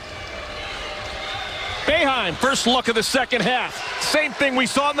 Boeheim, first look of the second half. Same thing we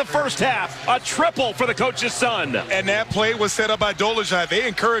saw in the first half. A triple for the coach's son. And that play was set up by Dolezaj. They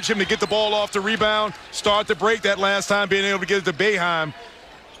encouraged him to get the ball off the rebound, start the break that last time, being able to get it to Boeheim.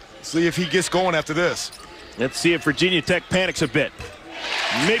 See if he gets going after this. Let's see if Virginia Tech panics a bit.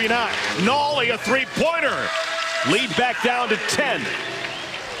 Maybe not. Nolly, a 3-pointer. Lead back down to 10.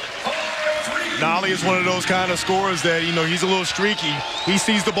 Nolly is one of those kind of scorers that, you know, he's a little streaky. He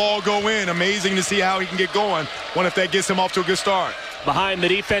sees the ball go in. Amazing to see how he can get going. Wonder if that gets him off to a good start. Behind the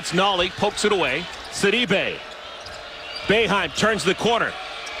defense, Nolly pokes it away. Sidibe. Boeheim turns the corner.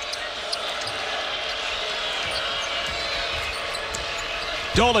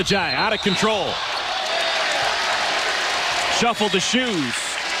 Dolezaj out of control. Shuffled the shoes.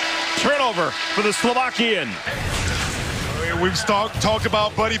 Turnover for the Slovakian. We've talked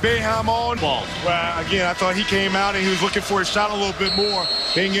about Buddy Boeheim on ball. Well, again, I thought he came out and he was looking for his shot a little bit more,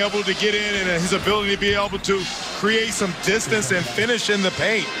 being able to get in and his ability to be able to create some distance and finish in the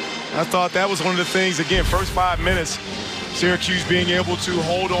paint. I thought that was one of the things, again, first 5 minutes, Syracuse being able to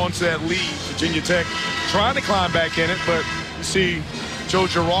hold on to that lead. Virginia Tech trying to climb back in it, but you see Joe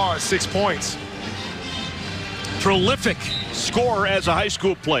Girard, 6 points. Prolific scorer as a high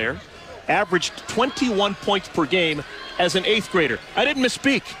school player. Averaged 21 points per game as an 8th grader. I didn't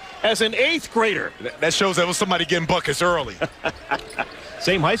misspeak. As an 8th grader. That shows that was somebody getting buckets early.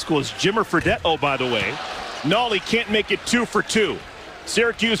 Same high school as Jimmer Fredette, oh, by the way. Nolly can't make it 2 for 2.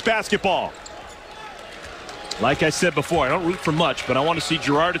 Syracuse basketball. Like I said before, I don't root for much, but I want to see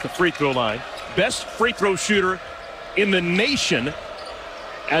Girard at the free throw line. Best free throw shooter in the nation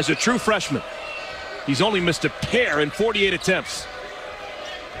as a true freshman. He's only missed a pair in 48 attempts.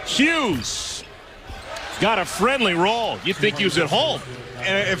 Hughes got a friendly roll. You'd think he was at home.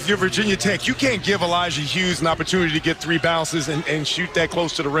 And if you're Virginia Tech, you can't give Elijah Hughes an opportunity to get 3 bounces and shoot that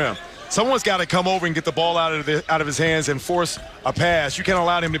close to the rim. Someone's got to come over and get the ball out of his hands and force a pass. You can't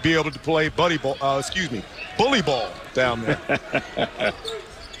allow him to be able to play bully ball down there.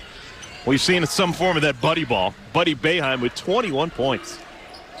 We've seen some form of that buddy ball. Buddy Boeheim with 21 points.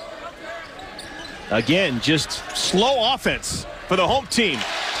 Again, just slow offense for the home team.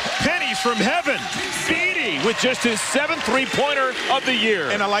 Pennies from heaven. Beatty with just his 7th three-pointer of the year.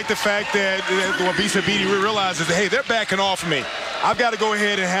 And I like the fact that Wabisa Beatty realizes that, hey, they're backing off of me. I've got to go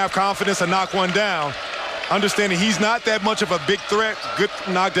ahead and have confidence and knock one down. Understanding he's not that much of a big threat. Good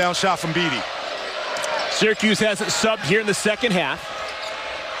knockdown shot from Beatty. Syracuse hasn't subbed here in the second half.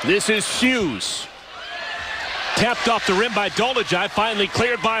 This is Hughes. Tapped off the rim by Dolajai, finally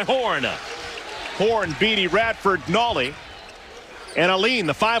cleared by Horn. Horn, Beatty, Radford, Nolly, and Aline,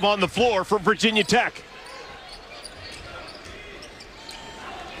 the 5 on the floor for Virginia Tech.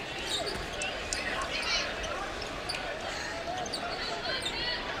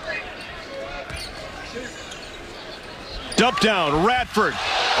 Dump down, Radford.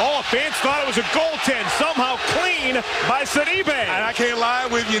 Oh, fans thought it was a goaltend. Somehow clean by Sidibe. And I can't lie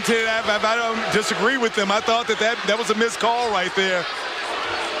with you until I don't disagree with them. I thought that was a missed call right there.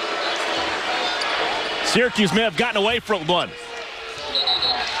 Syracuse may have gotten away from one.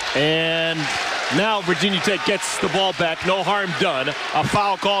 And now Virginia Tech gets the ball back. No harm done. A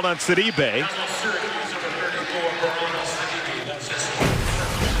foul called on Sidibe.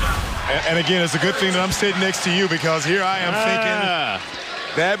 And again, it's a good thing that I'm sitting next to you, because here I am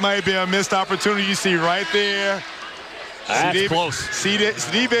thinking that might be a missed opportunity. You see right there. That's Sidibe, close.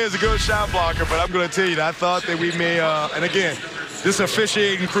 Sidibe is a good shot blocker, but I'm going to tell you that I thought that we may, and again, this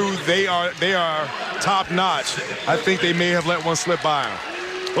officiating crew, they are top notch. I think they may have let one slip by him.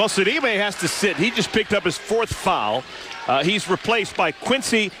 Well, Sidibe has to sit. He just picked up his 4th foul. He's replaced by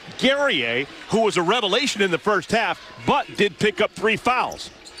Quincy Guerrier, who was a revelation in the first half, but did pick up 3 fouls.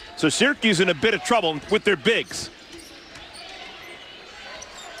 So Syracuse in a bit of trouble with their bigs.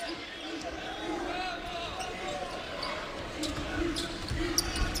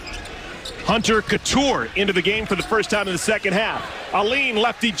 Hunter Couture into the game for the first time in the second half. Aline,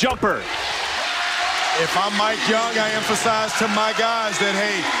 lefty jumper. If I'm Mike Young, I emphasize to my guys that,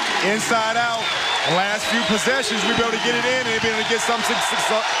 hey, inside out, the last few possessions, we'll be able to get it in and be able to get something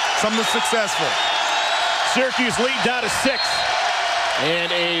successful. Syracuse lead down to 6.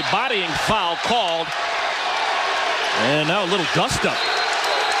 And a bodying foul called. And now a little dust up.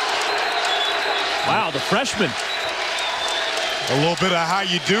 Wow, the freshman. A little bit of how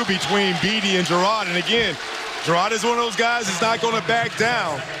you do between Beatty and Gerard. And again, Gerard is one of those guys that's not going to back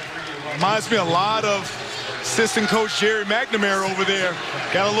down. Reminds me a lot of assistant coach Jerry McNamara over there.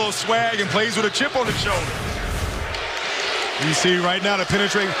 Got a little swag and plays with a chip on his shoulder. You see right now the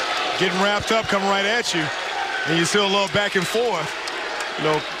penetrate getting wrapped up, coming right at you. And you see a little back and forth. You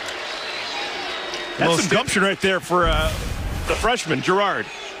know, that's some gumption right there for the freshman, Gerard.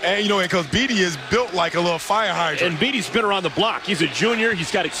 And, you know, because Beatty is built like a little fire hydrant. And Beatty's been around the block. He's a junior. He's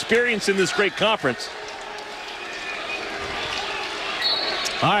got experience in this great conference.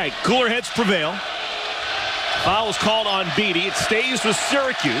 All right, cooler heads prevail. Foul is called on Beatty. It stays with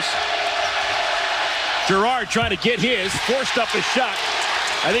Syracuse. Gerard trying to get his, forced up a shot.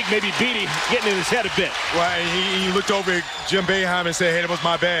 I think maybe Beatty getting in his head a bit. Right, he looked over at Jim Boeheim and said, hey, that was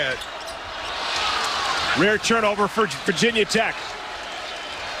my bad. Rare turnover for Virginia Tech.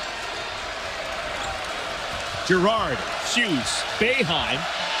 Gerard, Hughes, Boeheim,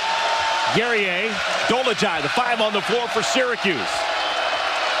 Guerrier, Dolajai, the 5 on the floor for Syracuse.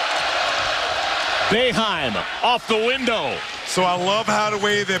 Boeheim off the window. So I love how the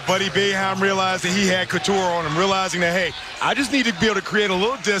way that Buddy Boeheim realized that he had Couture on him, realizing that, hey, I just need to be able to create a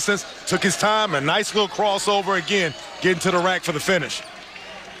little distance. Took his time, a nice little crossover again, getting to the rack for the finish.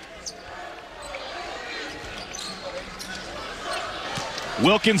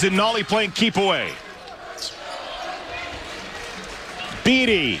 Wilkins and Nolly playing keep away.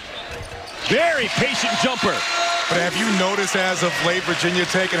 Beatty, very patient jumper. But have you noticed as of late Virginia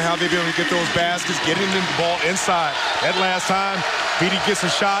Tech and how they've been able to get those baskets, getting the ball inside? That last time, Beatty gets a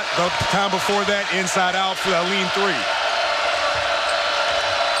shot. The time before that, inside out for that lean 3.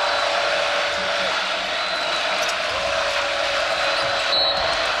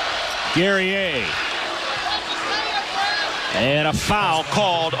 Guerrier. And a foul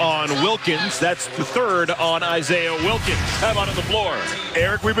called on Wilkins. That's the third on Isaiah Wilkins. How about on the floor?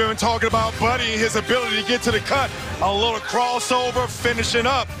 Eric, we've been talking about Buddy and his ability to get to the cut. A little crossover, finishing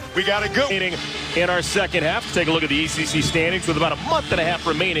up. We got a good one. In our second half, take a look at the ACC standings with about a month and a half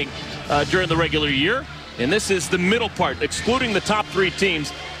remaining during the regular year. And this is the middle part, excluding the top 3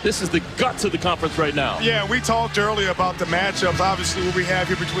 teams. This is the guts of the conference right now. Yeah, we talked earlier about the matchups, obviously, what we have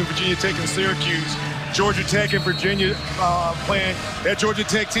here between Virginia Tech and Syracuse. Georgia Tech and Virginia playing that Georgia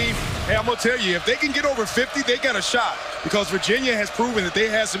Tech team. Hey, I'm going to tell you, if they can get over 50, they got a shot, because Virginia has proven that they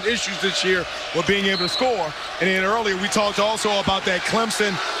had some issues this year with being able to score. And then earlier we talked also about that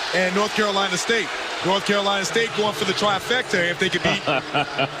Clemson and North Carolina State. North Carolina State going for the trifecta if they could beat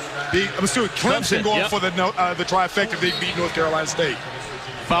Clemson going for the trifecta if they beat North Carolina State.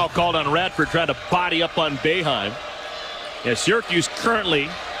 Foul called on Radford, trying to body up on Boeheim. Yeah, Syracuse currently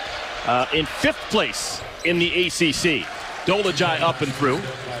in 5th place in the ACC. Dolajai up and through.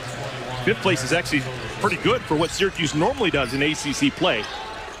 5th place is actually pretty good for what Syracuse normally does in ACC play.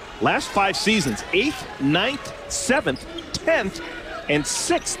 Last 5 seasons, 8th, 9th, 7th, 10th, and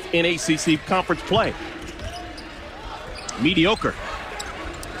 6th in ACC conference play. Mediocre.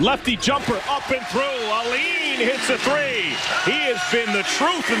 Lefty jumper up and through. Aline hits a 3. He has been the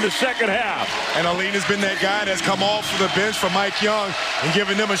truth in the second half. And Aline has been that guy that's come off of the bench for Mike Young and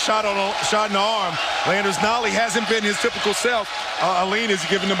giving them a shot in the arm. Landers Nolly hasn't been his typical self. Aline is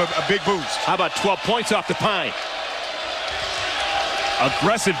giving them a big boost. How about 12 points off the Pine?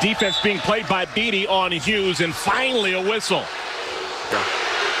 Aggressive defense being played by Beatty on Hughes, and finally a whistle.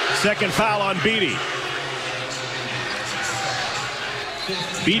 Second foul on Beatty.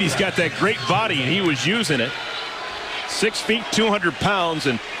 Beatty's got that great body, and he was using it. 6 feet, 200 pounds,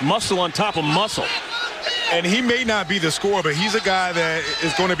 and muscle on top of muscle. And he may not be the scorer, but he's a guy that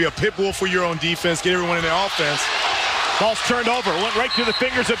is going to be a pit bull for your own defense, get everyone in their offense. Ball's turned over, went right through the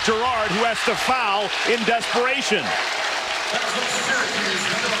fingers of Gerard, who has to foul in desperation.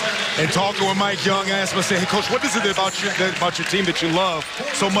 And talking with Mike Young, I asked him, I said, hey, Coach, what is it about your team that you love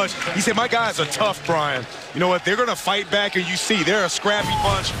so much? He said, my guys are tough, Brian. You know what? They're going to fight back, and you see they're a scrappy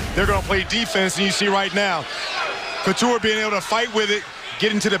bunch. They're going to play defense, and you see right now Couture being able to fight with it,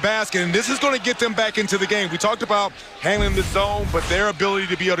 get into the basket, and this is going to get them back into the game. We talked about handling the zone, but their ability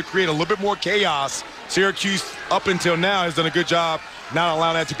to be able to create a little bit more chaos. Syracuse, up until now, has done a good job not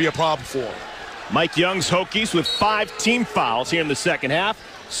allowing that to be a problem for them. Mike Young's Hokies with 5 team fouls here in the second half.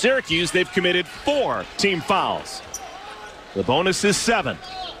 Syracuse, they've committed 4 team fouls. The bonus is 7.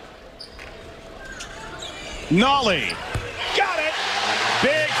 Nolly. Got it.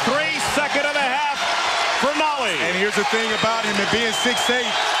 Big 3, second and a half for Nolly. And here's the thing about him, at being 6'8",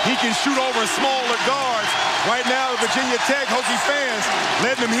 he can shoot over smaller guards. Right now, Virginia Tech Hokie fans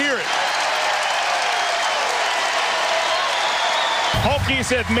letting him hear it. Hokies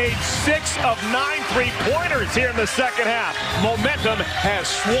have made 6 of 9 3-pointers here in the second half. Momentum has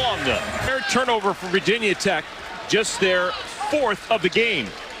swung. Their turnover for Virginia Tech, just their 4th of the game.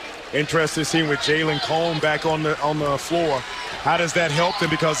 Interesting seeing with Jalen Cone back on the floor. How does that help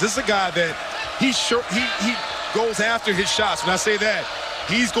them? Because this is a guy that he goes after his shots. When I say that,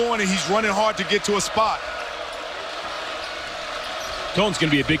 he's going and he's running hard to get to a spot. Cone's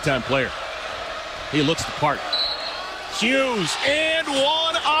going to be a big-time player. He looks the part. Hughes, and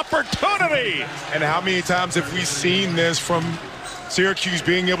one opportunity. And how many times have we seen this from Syracuse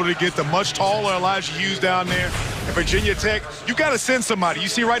being able to get the much taller Elijah Hughes down there? And Virginia Tech, you got to send somebody. You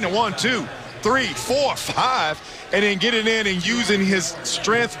see right now 1, 2, 3, 4, 5, and then get it in and using his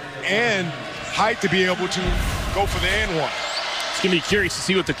strength and height to be able to go for the and one. It's going to be curious to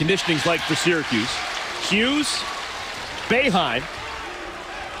see what the conditioning's like for Syracuse. Hughes, Boeheim,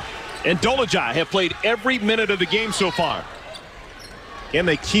 and Dolajai have played every minute of the game so far. Can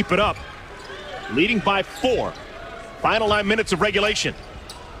they keep it up? Leading by 4. Final 9 minutes of regulation.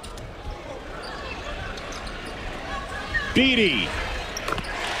 Beatty.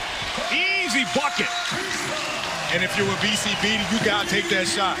 Easy bucket. And if you're with BC Beatty, you got to take that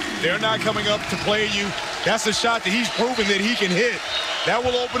shot. They're not coming up to play you. That's a shot that he's proven that he can hit. That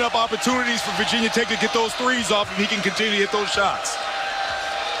will open up opportunities for Virginia Tech to get those threes off if he can continue to hit those shots.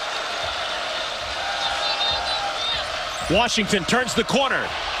 Washington turns the corner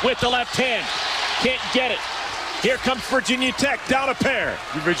with the left hand. Can't get it. Here comes Virginia Tech, down a pair.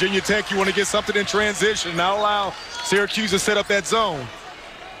 Virginia Tech, you want to get something in transition, not allow Syracuse to set up that zone.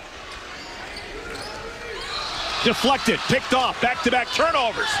 Deflected, picked off, back-to-back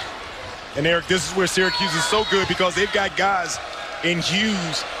turnovers. And Eric, this is where Syracuse is so good because they've got guys in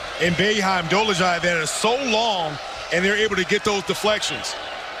Hughes and Boeheim, Dolajai that are so long, and they're able to get those deflections.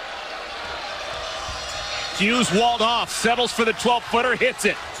 Hughes walled off, settles for the 12-footer, hits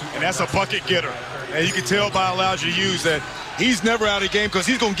it. And that's a bucket getter. And you can tell by Elijah Hughes that he's never out of the game because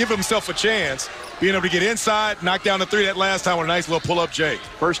he's going to give himself a chance. Being able to get inside, knock down the three that last time with a nice little pull-up J.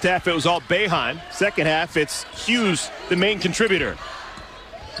 First half, it was all Boeheim. Second half, it's Hughes, the main contributor.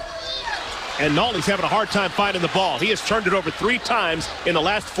 And Nolly's having a hard time finding the ball. He has turned it over 3 times in the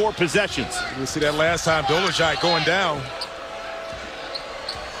last 4 possessions. You see that last time, Dolajai going down.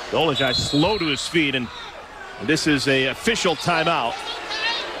 Dolajai slow to his feet, and this is an official timeout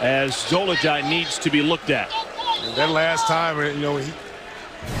as Dolajai needs to be looked at. And that last time, and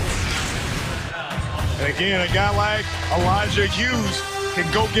again, a guy like Elijah Hughes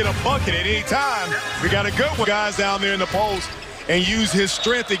can go get a bucket at any time. We got a good one, guys down there in the post, and use his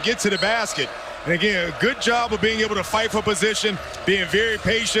strength to get to the basket. And again, a good job of being able to fight for position, being very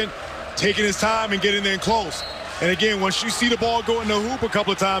patient, taking his time and getting in close. And again, once you see the ball go in the hoop a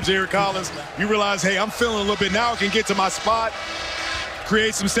couple of times, Eric Collins, you realize, hey, I'm feeling a little bit now. I can get to my spot,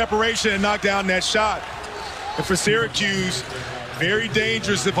 create some separation, and knock down that shot. And for Syracuse, very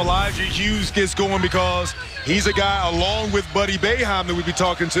dangerous if Elijah Hughes gets going because he's a guy, along with Buddy Boeheim that we'll be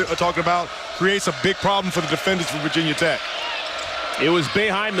talking about, creates a big problem for the defenders for Virginia Tech. It was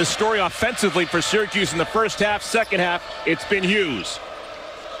Boeheim the story offensively for Syracuse in the first half. Second half, it's been Hughes.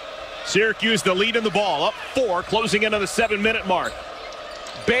 Syracuse the lead in the ball, up 4, closing in on the 7-minute mark.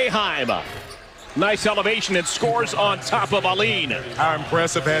 Boeheim, nice elevation and scores on top of Aline. How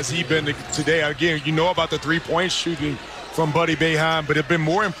impressive has he been today? Again, you know about the three-point shooting from Buddy Boeheim, but have been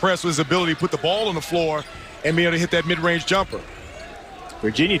more impressed with his ability to put the ball on the floor and be able to hit that mid-range jumper.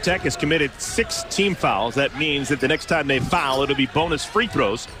 Virginia Tech has committed 6 team fouls. That means that the next time they foul, it'll be bonus free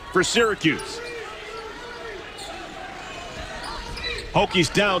throws for Syracuse.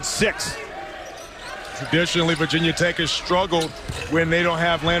 Hokies down 6. Traditionally, Virginia Tech has struggled when they don't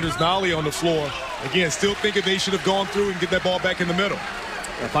have Landers Nolly on the floor. Again, still thinking they should have gone through and get that ball back in the middle.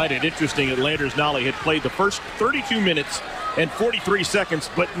 I find it interesting that Landers Nolly had played the first 32 minutes and 43 seconds,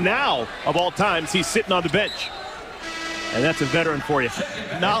 but now, of all times, he's sitting on the bench. And that's a veteran for you.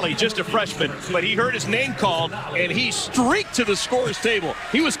 Nolly, just a freshman, but he heard his name called, and he streaked to the scorer's table.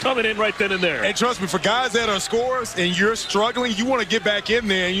 He was coming in right then and there. And trust me, for guys that are scorers and you're struggling, you want to get back in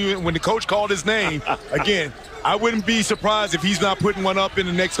there. And when the coach called his name, again, I wouldn't be surprised if he's not putting one up in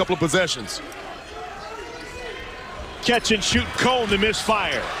the next couple of possessions. Catch and shoot Cone, the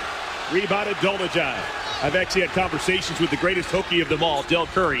misfire. Rebounded Dolajai. I've actually had conversations with the greatest Hokie of them all, Del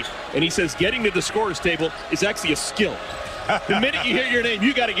Curry, and he says getting to the scorer's table is actually a skill. The minute you hear your name,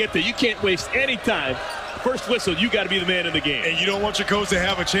 you got to get there. You can't waste any time. First whistle, you got to be the man in the game. And you don't want your coach to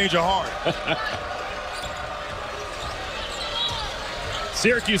have a change of heart.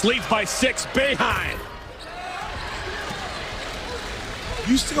 Syracuse leads by 6. Boeheim.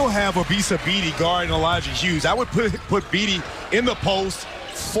 You still have Obisa Beatty guarding Elijah Hughes. I would put Beatty in the post,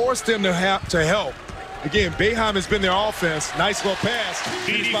 force them to help. Again, Boeheim has been their offense. Nice little pass.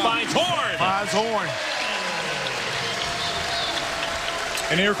 Beatty finds Horn. Finds Horn.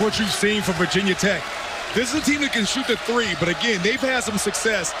 And Eric, what you've seen from Virginia Tech, this is a team that can shoot the 3, but again, they've had some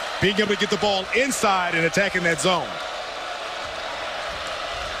success being able to get the ball inside and attacking that zone.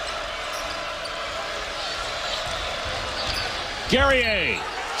 Guerrier.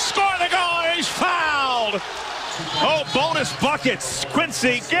 Score the goal. He's fouled. Oh, bonus buckets.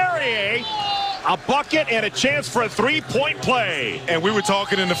 Quincy Guerrier. A bucket and a chance for a 3-point play. And we were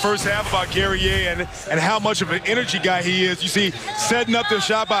talking in the first half about Guerrier and how much of an energy guy he is. You see, setting up the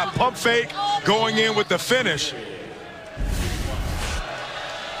shot by a pump fake, going in with the finish.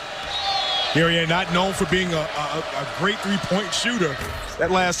 Guerrier not known for being a great 3-point shooter. That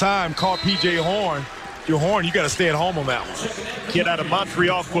last time caught P.J. Horn. Your Horn, you got to stay at home on that one. Kid out of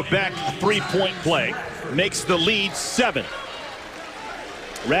Montreal, Quebec, 3-point play. Makes the lead 7.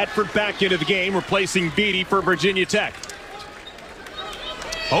 Radford back into the game, replacing Beatty for Virginia Tech.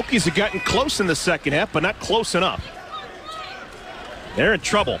 Hokies have gotten close in the second half, but not close enough. They're in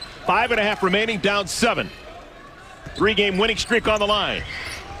trouble. 5.5 remaining, down 7. 3-game winning streak on the line.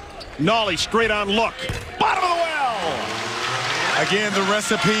 Nolly straight on look. Bottom of the well. Again, the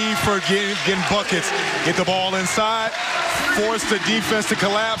recipe for getting buckets. Get the ball inside, force the defense to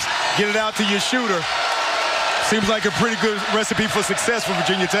collapse, get it out to your shooter. Seems like a pretty good recipe for success for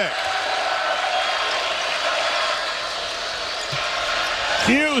Virginia Tech.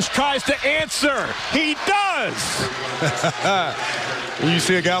 Hughes tries to answer. He does. When you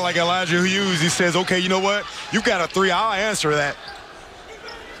see a guy like Elijah Hughes, he says, okay, you know what? You've got a 3, I'll answer that.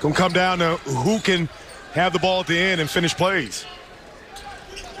 It's going to come down to who can have the ball at the end and finish plays.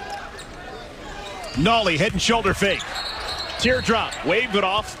 Nolly, head and shoulder fake. Teardrop, waved it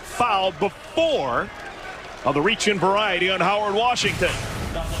off, fouled before of the reach-in variety on Howard Washington.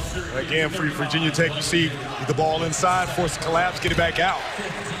 Again, for Virginia Tech, you see the ball inside, force the collapse, get it back out.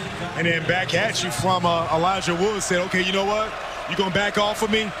 And then back at you from Elijah Woods said, okay, you know what? You're going to back off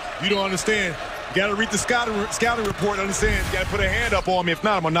of me? You don't understand. You got to read the scouting report, understand. You got to put a hand up on me. If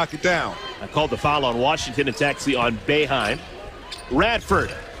not, I'm going to knock you down. I called the foul on Washington. It's actually on Boeheim.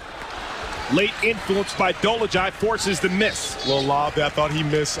 Radford, late influence by Dolejai, forces the miss. Little lob there. I thought he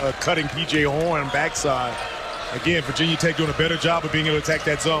missed cutting P.J. Horn backside. Again, Virginia Tech doing a better job of being able to attack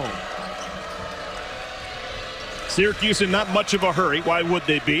that zone. Syracuse in not much of a hurry. Why would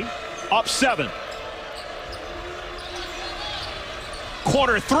they be? Up 7.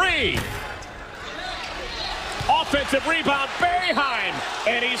 Quarter 3. Offensive rebound, Boeheim,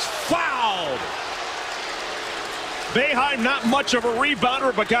 and he's fouled. Boeheim not much of a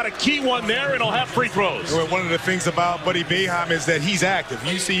rebounder, but got a key one there, and he'll have free throws. Well, one of the things about Buddy Boeheim is that he's active.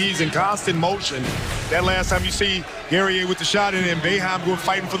 You see he's in constant motion. That last time you see Guerrier with the shot, and then Boeheim going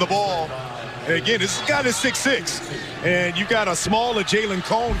fighting for the ball. And again, this guy is 6'6", and you got a smaller Jalen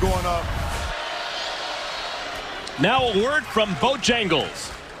Cone going up. Now a word from Bojangles.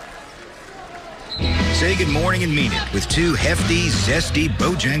 Say good morning and mean it with 2 hefty, zesty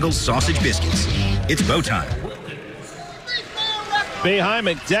Bojangles sausage biscuits. It's bow time. Boeheim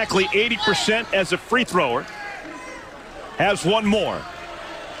exactly 80% as a free thrower. Has one more.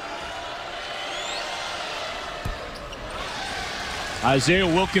 Isaiah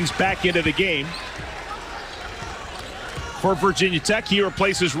Wilkins back into the game. For Virginia Tech, he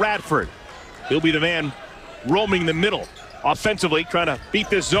replaces Radford. He'll be the man roaming the middle offensively, trying to beat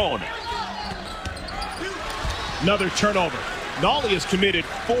this zone. Another turnover. Nolly has committed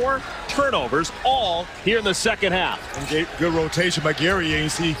 4 turnovers, all here in the second half. And good rotation by Guerrier. You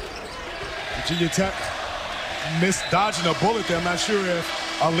see Virginia Tech missed dodging a bullet there. I'm not sure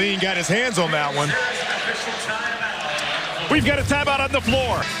if Aline got his hands on that one. We've got a timeout on the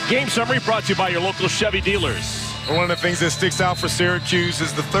floor. Game summary brought to you by your local Chevy dealers. One of the things that sticks out for Syracuse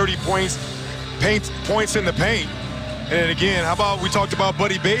is the 30 points in the paint. And again, how about we talked about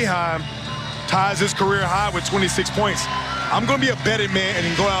Buddy Boeheim ties his career high with 26 points. I'm going to be a betting man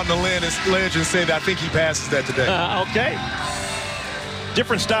and go out on the ledge and say that I think he passes that today. Okay.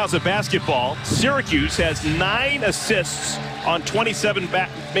 Different styles of basketball. Syracuse has 9 assists on 27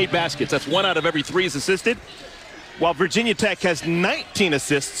 made baskets. That's 1 out of every 3 is assisted. While Virginia Tech has 19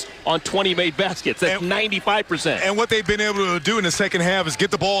 assists on 20 made baskets. That's 95%. And what they've been able to do in the second half is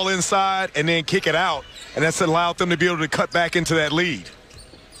get the ball inside and then kick it out. And that's allowed them to be able to cut back into that lead.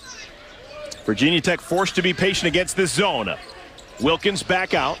 Virginia Tech forced to be patient against this zone. Wilkins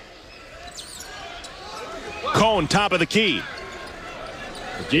back out. Cone top of the key.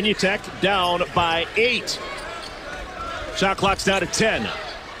 Virginia Tech down by 8. Shot clock's down to 10.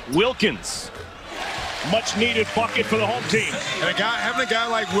 Wilkins. Much needed bucket for the home team. And having a guy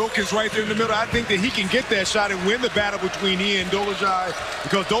like Wilkins right there in the middle, I think that he can get that shot and win the battle between he and Dolejai,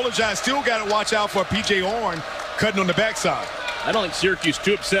 because Dolejai still got to watch out for P.J. Horn cutting on the backside. I don't think Syracuse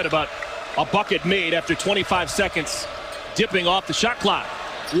too upset about a bucket made after 25 seconds dipping off the shot clock.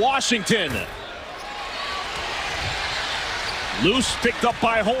 Washington. Loose, picked up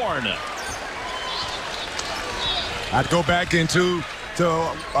by Horn. I'd go back into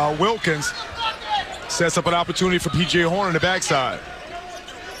Wilkins. Sets up an opportunity for P.J. Horn on the backside.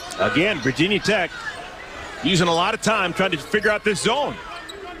 Again, Virginia Tech using a lot of time trying to figure out this zone.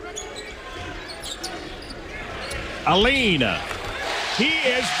 Aline. He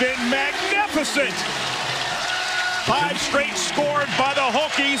has been magnificent. 5 straight scored by the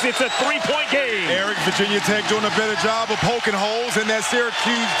Hokies. It's a 3-point game. Eric, Virginia Tech doing a better job of poking holes in that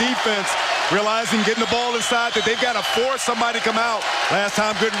Syracuse defense. Realizing getting the ball inside that they've got to force somebody to come out. Last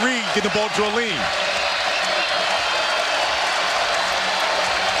time, good read, getting the ball to Aline.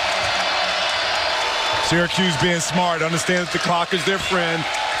 Syracuse being smart, understands the clock is their friend.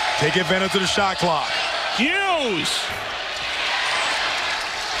 Take advantage of the shot clock. Hughes.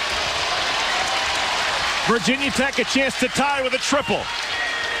 Virginia Tech a chance to tie with a triple.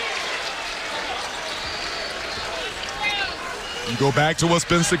 You go back to what's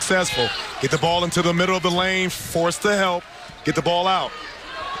been successful. Get the ball into the middle of the lane, force the help, get the ball out.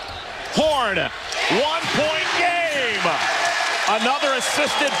 Horn, 1-point game. Another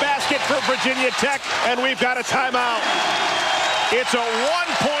assisted basket for Virginia Tech, and we've got a timeout. It's a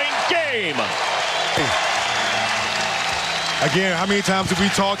 1-point game. Again, how many times have we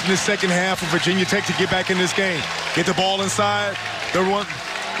talked in the second half of Virginia Tech to get back in this game? Get the ball inside. The one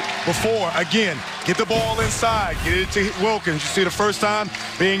before, again, get the ball inside. Get it to Wilkins. You see the first time,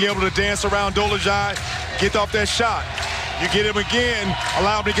 being able to dance around Dolejai, get off that shot. You get him again,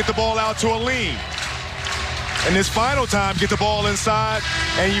 allow him to get the ball out to Aline. And this final time, get the ball inside,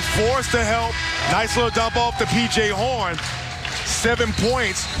 and you force the help. Nice little dump off to P.J. Horn. 7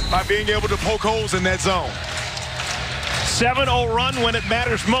 points by being able to poke holes in that zone. 7-0 run when it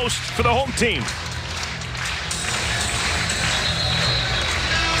matters most for the home team.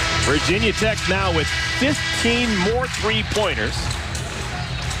 Virginia Tech now with 15 more three-pointers.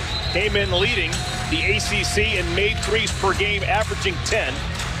 Came in leading the ACC in made threes per game, averaging 10.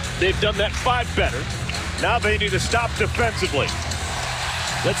 They've done that 5 better. Now they need to stop defensively.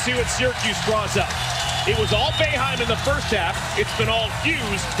 Let's see what Syracuse draws up. It was all Boeheim in the first half. It's been all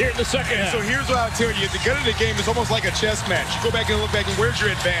Hughes here in the second half. So here's what I'll tell you. At the gut of the game, it's almost like a chess match. You go back and look back, and where's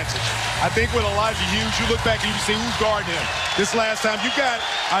your advantage? I think with Elijah Hughes, you look back and you see who's guarding him. This last time, you got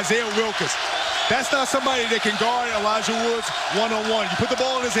Isaiah Wilkins. That's not somebody that can guard Elijah Woods one-on-one. You put the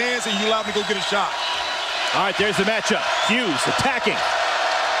ball in his hands, and you allow him to go get a shot. All right, there's the matchup. Hughes attacking.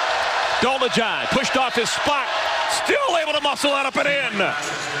 Dolajai pushed off his spot. Still able to muscle that up and in.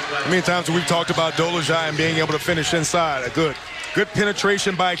 How many times have we talked about Dolajai and being able to finish inside? A good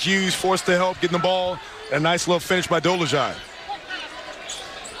penetration by Hughes, forced to help, getting the ball. A nice little finish by Dolajai.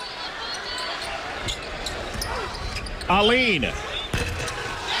 Aline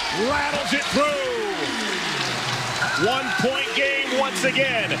rattles it through. 1-point game once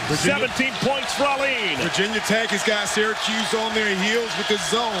again. 17 points for Aline. Virginia Tech has got Syracuse on their heels with this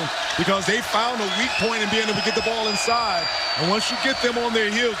zone because they found a weak point in being able to get the ball inside. And once you get them on their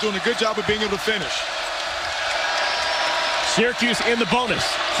heels, doing a good job of being able to finish. Syracuse in the bonus.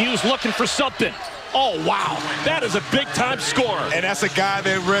 Hughes looking for something. Oh, wow. That is a big-time scorer. And that's a guy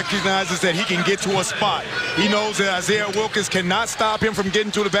that recognizes that he can get to a spot. He knows that Isaiah Wilkins cannot stop him from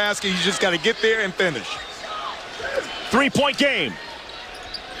getting to the basket. He's just got to get there and finish. 3-point game.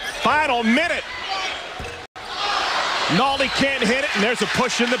 Final minute. Nolly can't hit it, and there's a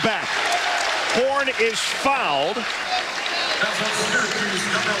push in the back. Horn is fouled.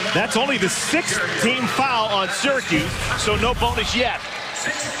 That's only the 6th team foul on Syracuse, so no bonus yet.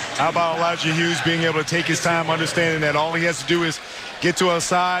 How about Elijah Hughes being able to take his time, understanding that all he has to do is get to a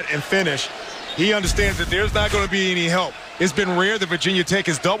side and finish. He understands that there's not going to be any help. It's been rare that Virginia Tech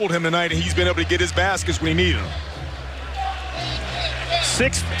has doubled him tonight, and he's been able to get his baskets when he needed them.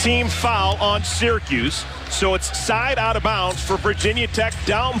 6th team foul on Syracuse, so it's side out of bounds for Virginia Tech,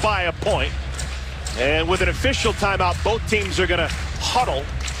 down by a point. And with an official timeout, both teams are going to huddle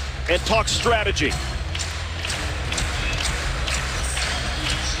and talk strategy.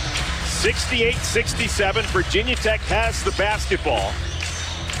 68-67, Virginia Tech has the basketball.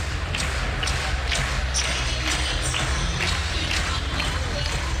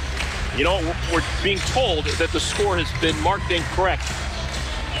 You know, we're being told that the score has been marked incorrect.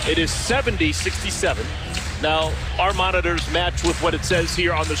 It is 70-67. Now, our monitors match with what it says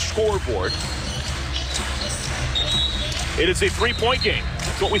here on the scoreboard. It is a 3-point game.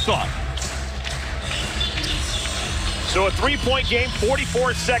 That's what we thought. So a 3-point game,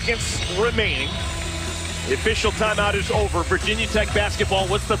 44 seconds remaining. The official timeout is over. Virginia Tech basketball,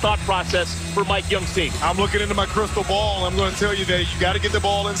 what's the thought process for Mike Young's team? I'm looking into my crystal ball, and I'm going to tell you that you got to get the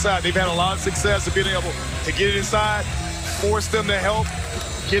ball inside. They've had a lot of success of being able to get it inside, force them to help,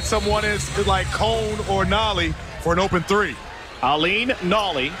 get someone like Cone or Nolly for an open 3. Aline,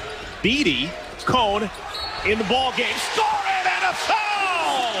 Nolly, Beatty, Cone in the ball game. Scoring and a foul!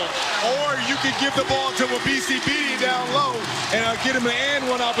 Or you can give the ball to Wabisi Beatty down low and get him an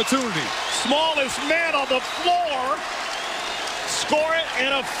and-one opportunity. Smallest man on the floor. Score it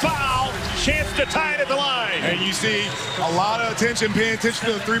and a foul. Chance to tie it at the line. And you see a lot of attention, paying attention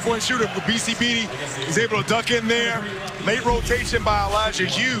to the three-point shooter. Wabisi Beatty is able to duck in there. Late rotation by Elijah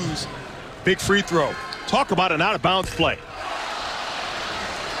Hughes. Big free throw. Talk about an out-of-bounds play.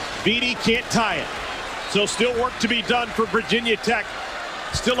 Beatty can't tie it. So still work to be done for Virginia Tech.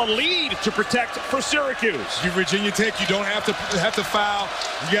 Still a lead to protect for Syracuse. You Virginia Tech, you don't have to foul.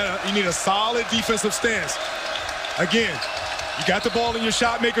 You need a solid defensive stance. Again, you got the ball in your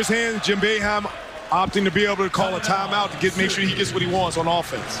shot maker's hands. Jim Boeheim opting to be able to call a timeout to make sure he gets what he wants on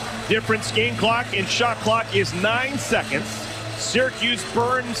offense. Difference game clock and shot clock is 9 seconds. Syracuse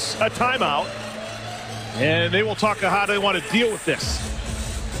burns a timeout, and they will talk about how they want to deal with this.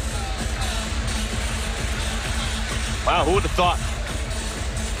 Wow, who would have thought?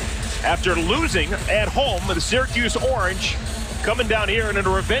 After losing at home, the Syracuse Orange coming down here in a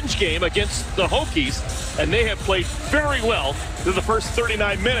revenge game against the Hokies, and they have played very well through the first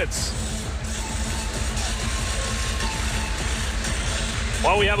 39 minutes.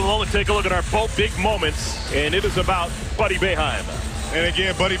 While we have a moment, take a look at our both big moments, and it is about Buddy Boeheim. And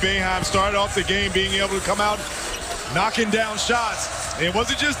again, Buddy Boeheim started off the game being able to come out knocking down shots. It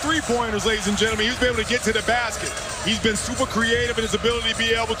wasn't just three-pointers, ladies and gentlemen. He was able to get to the basket. He's been super creative in his ability to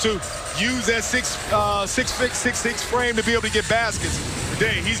be able to use that 6'6" frame to be able to get baskets.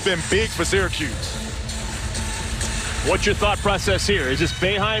 Today, he's been big for Syracuse. What's your thought process here? Is this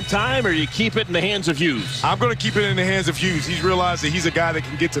Boeheim time, or you keep it in the hands of Hughes? I'm going to keep it in the hands of Hughes. He's realized that he's a guy that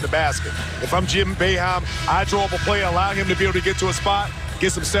can get to the basket. If I'm Jim Boeheim, I draw up a play, allow him to be able to get to a spot,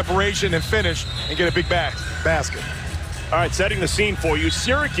 get some separation, and finish, and get a big basket. All right, setting the scene for you.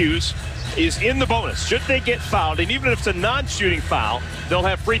 Syracuse is in the bonus. Should they get fouled, and even if it's a non-shooting foul, they'll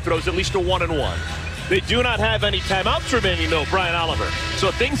have free throws, at least a 1-and-1. They do not have any timeouts remaining, though, Brian Oliver. So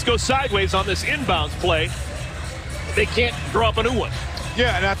if things go sideways on this inbounds play, they can't draw up a new one.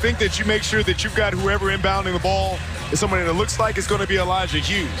 Yeah, and I think that you make sure that you've got whoever inbounding the ball is somebody that looks like it's going to be Elijah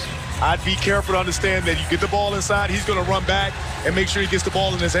Hughes. I'd be careful to understand that you get the ball inside, he's going to run back and make sure he gets the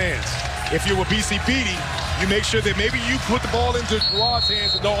ball in his hands. If you're with BC Beatty, you make sure that maybe you put the ball into Gerard's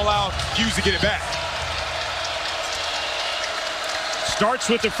hands and don't allow Hughes to get it back. Starts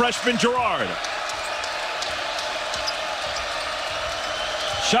with the freshman Gerard.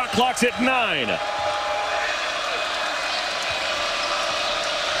 Shot clock's at 9.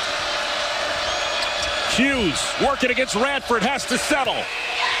 Hughes working against Radford, has to settle.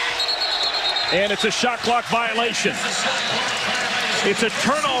 And it's a shot clock violation. It's a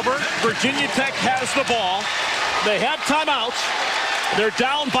turnover. Virginia Tech has the ball. They have timeouts. They're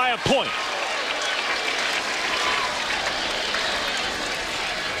down by a point.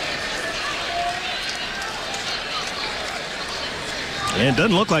 And it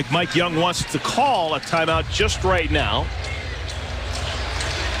doesn't look like Mike Young wants to call a timeout just right now.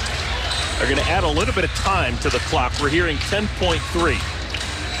 They're going to add a little bit of time to the clock. We're hearing 10.3.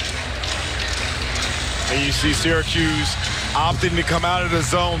 And you see Syracuse opting to come out of the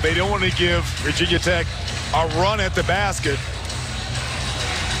zone. They don't want to give Virginia Tech a run at the basket.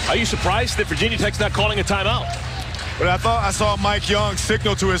 Are you surprised that Virginia Tech's not calling a timeout? But I thought I saw Mike Young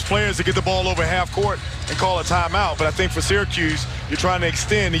signal to his players to get the ball over half court and call a timeout. But I think for Syracuse, you're trying to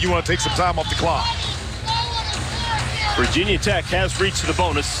extend and you want to take some time off the clock. Virginia Tech has reached the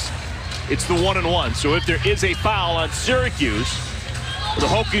bonus. It's the 1-and-1. So if there is a foul on Syracuse, the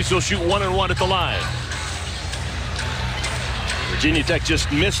Hokies will shoot 1-and-1 at the line. Virginia Tech just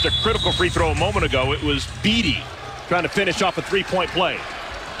missed a critical free throw a moment ago. It was Beatty trying to finish off a three-point play.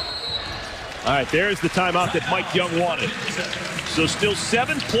 All right, there's the timeout that Mike Young wanted. So still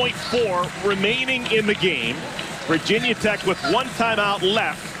 7.4 remaining in the game. Virginia Tech with one timeout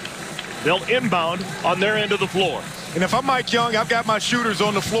left. They'll inbound on their end of the floor. And if I'm Mike Young, I've got my shooters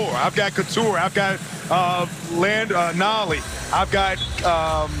on the floor. I've got Couture. I've got Nolly. I've got,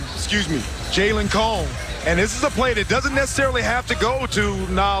 Jalen Cone. And this is a play that doesn't necessarily have to go to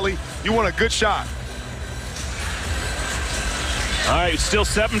Nolly. You want a good shot. All right, still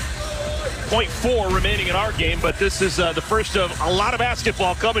 7.4 remaining in our game, but this is the first of a lot of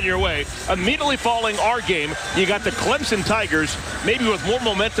basketball coming your way. Immediately following our game, you got the Clemson Tigers, maybe with more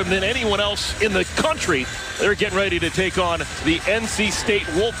momentum than anyone else in the country. They're getting ready to take on the NC State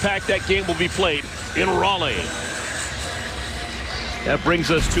Wolfpack. That game will be played in Raleigh. That brings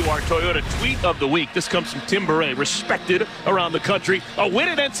us to our Toyota Tweet of the Week. This comes from Tim Beret, respected around the country. A win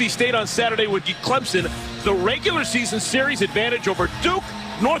at NC State on Saturday would give Clemson the regular season series advantage over Duke,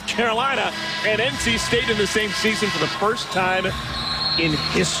 North Carolina, and NC State in the same season for the first time in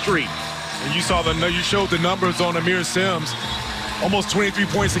history. And you showed the numbers on Amir Sims. Almost 23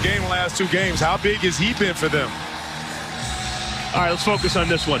 points a game in the last two games. How big has he been for them? All right, let's focus on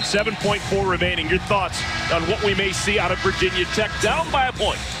this one. 7.4 remaining. Your thoughts on what we may see out of Virginia Tech, down by a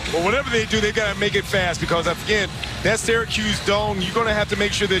point? Well, whatever they do, they got to make it fast because, again, that Syracuse dome, you're going to have to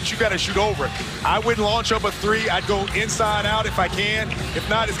make sure that you got to shoot over it. I wouldn't launch up a three. I'd go inside out if I can. If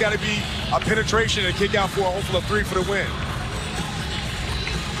not, it's got to be a penetration and a kick out for a hopeful three for the win.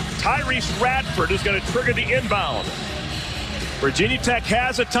 Tyrese Radford is going to trigger the inbound. Virginia Tech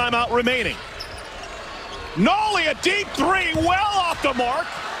has a timeout remaining. Nolly, a deep three, well off the mark.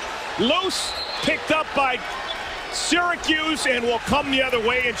 Loose, picked up by Syracuse, and will come the other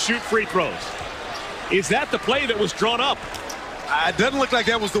way and shoot free throws. Is that the play that was drawn up? It doesn't look like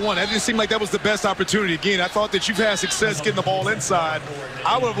that was the one. That didn't seem like that was the best opportunity. Again, I thought that you've had success getting the ball inside.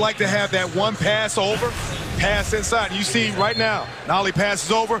 I would have liked to have that one pass over, pass inside. You see right now, Nolly passes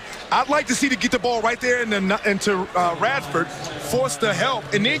over. I'd like to see to get the ball right there into Radford, force the help,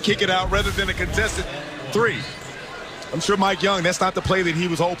 and then kick it out rather than a contested three. I'm sure Mike Young, that's not the play that he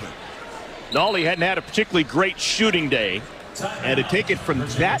was hoping. Nolly hadn't had a particularly great shooting day, and to take it from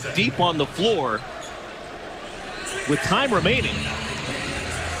that deep on the floor with time remaining.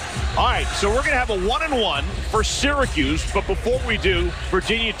 All right, so we're going to have a 1-and-1. for Syracuse, but before we do,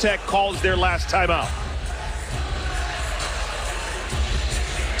 Virginia Tech calls their last timeout.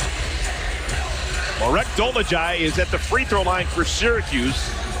 Marek Dolajai is at the free throw line for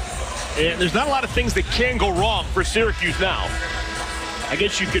Syracuse, and there's not a lot of things that can go wrong for Syracuse now. I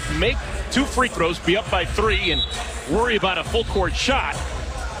guess you could make 2 free throws, be up by 3, and worry about a full court shot,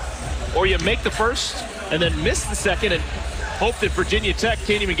 or you make the first and then miss the second and hope that Virginia Tech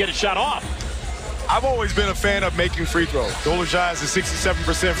can't even get a shot off. I've always been a fan of making free throws. Dolajai is a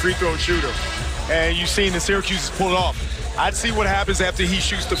 67% free throw shooter, and you've seen the Syracuse pull it off. I'd see what happens after he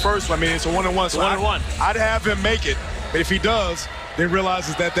shoots the first one. I mean, it's a one-on-one. So I'd have him make it, but if he does, then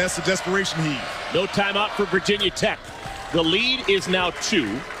realizes that that's the desperation heave. No timeout for Virginia Tech. The lead is now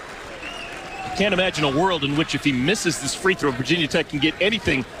 2. I can't imagine a world in which if he misses this free throw, Virginia Tech can get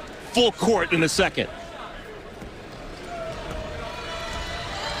anything full court in the second.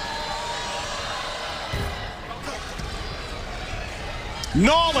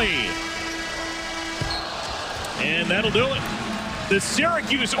 Nolly. And that'll do it. The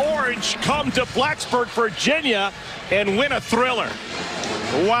Syracuse Orange come to Blacksburg, Virginia, and win a thriller.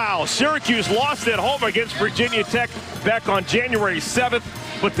 Wow, Syracuse lost at home against Virginia Tech back on January 7th,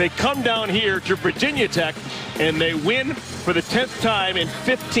 but they come down here to Virginia Tech, and they win for the 10th time in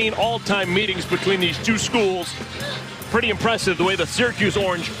 15 all-time meetings between these two schools. Pretty impressive the way the Syracuse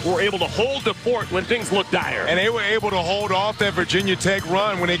Orange were able to hold the fort when things looked dire. And they were able to hold off that Virginia Tech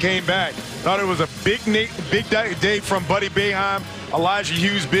run when they came back. Thought it was a big day from Buddy Boeheim, Elijah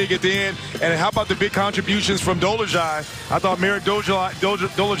Hughes big at the end. And how about the big contributions from Dolajai? I thought Marek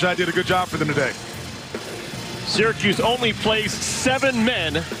Dolajai did a good job for them today. Syracuse only plays 7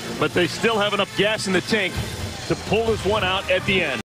 men, but they still have enough gas in the tank to pull this one out at the end.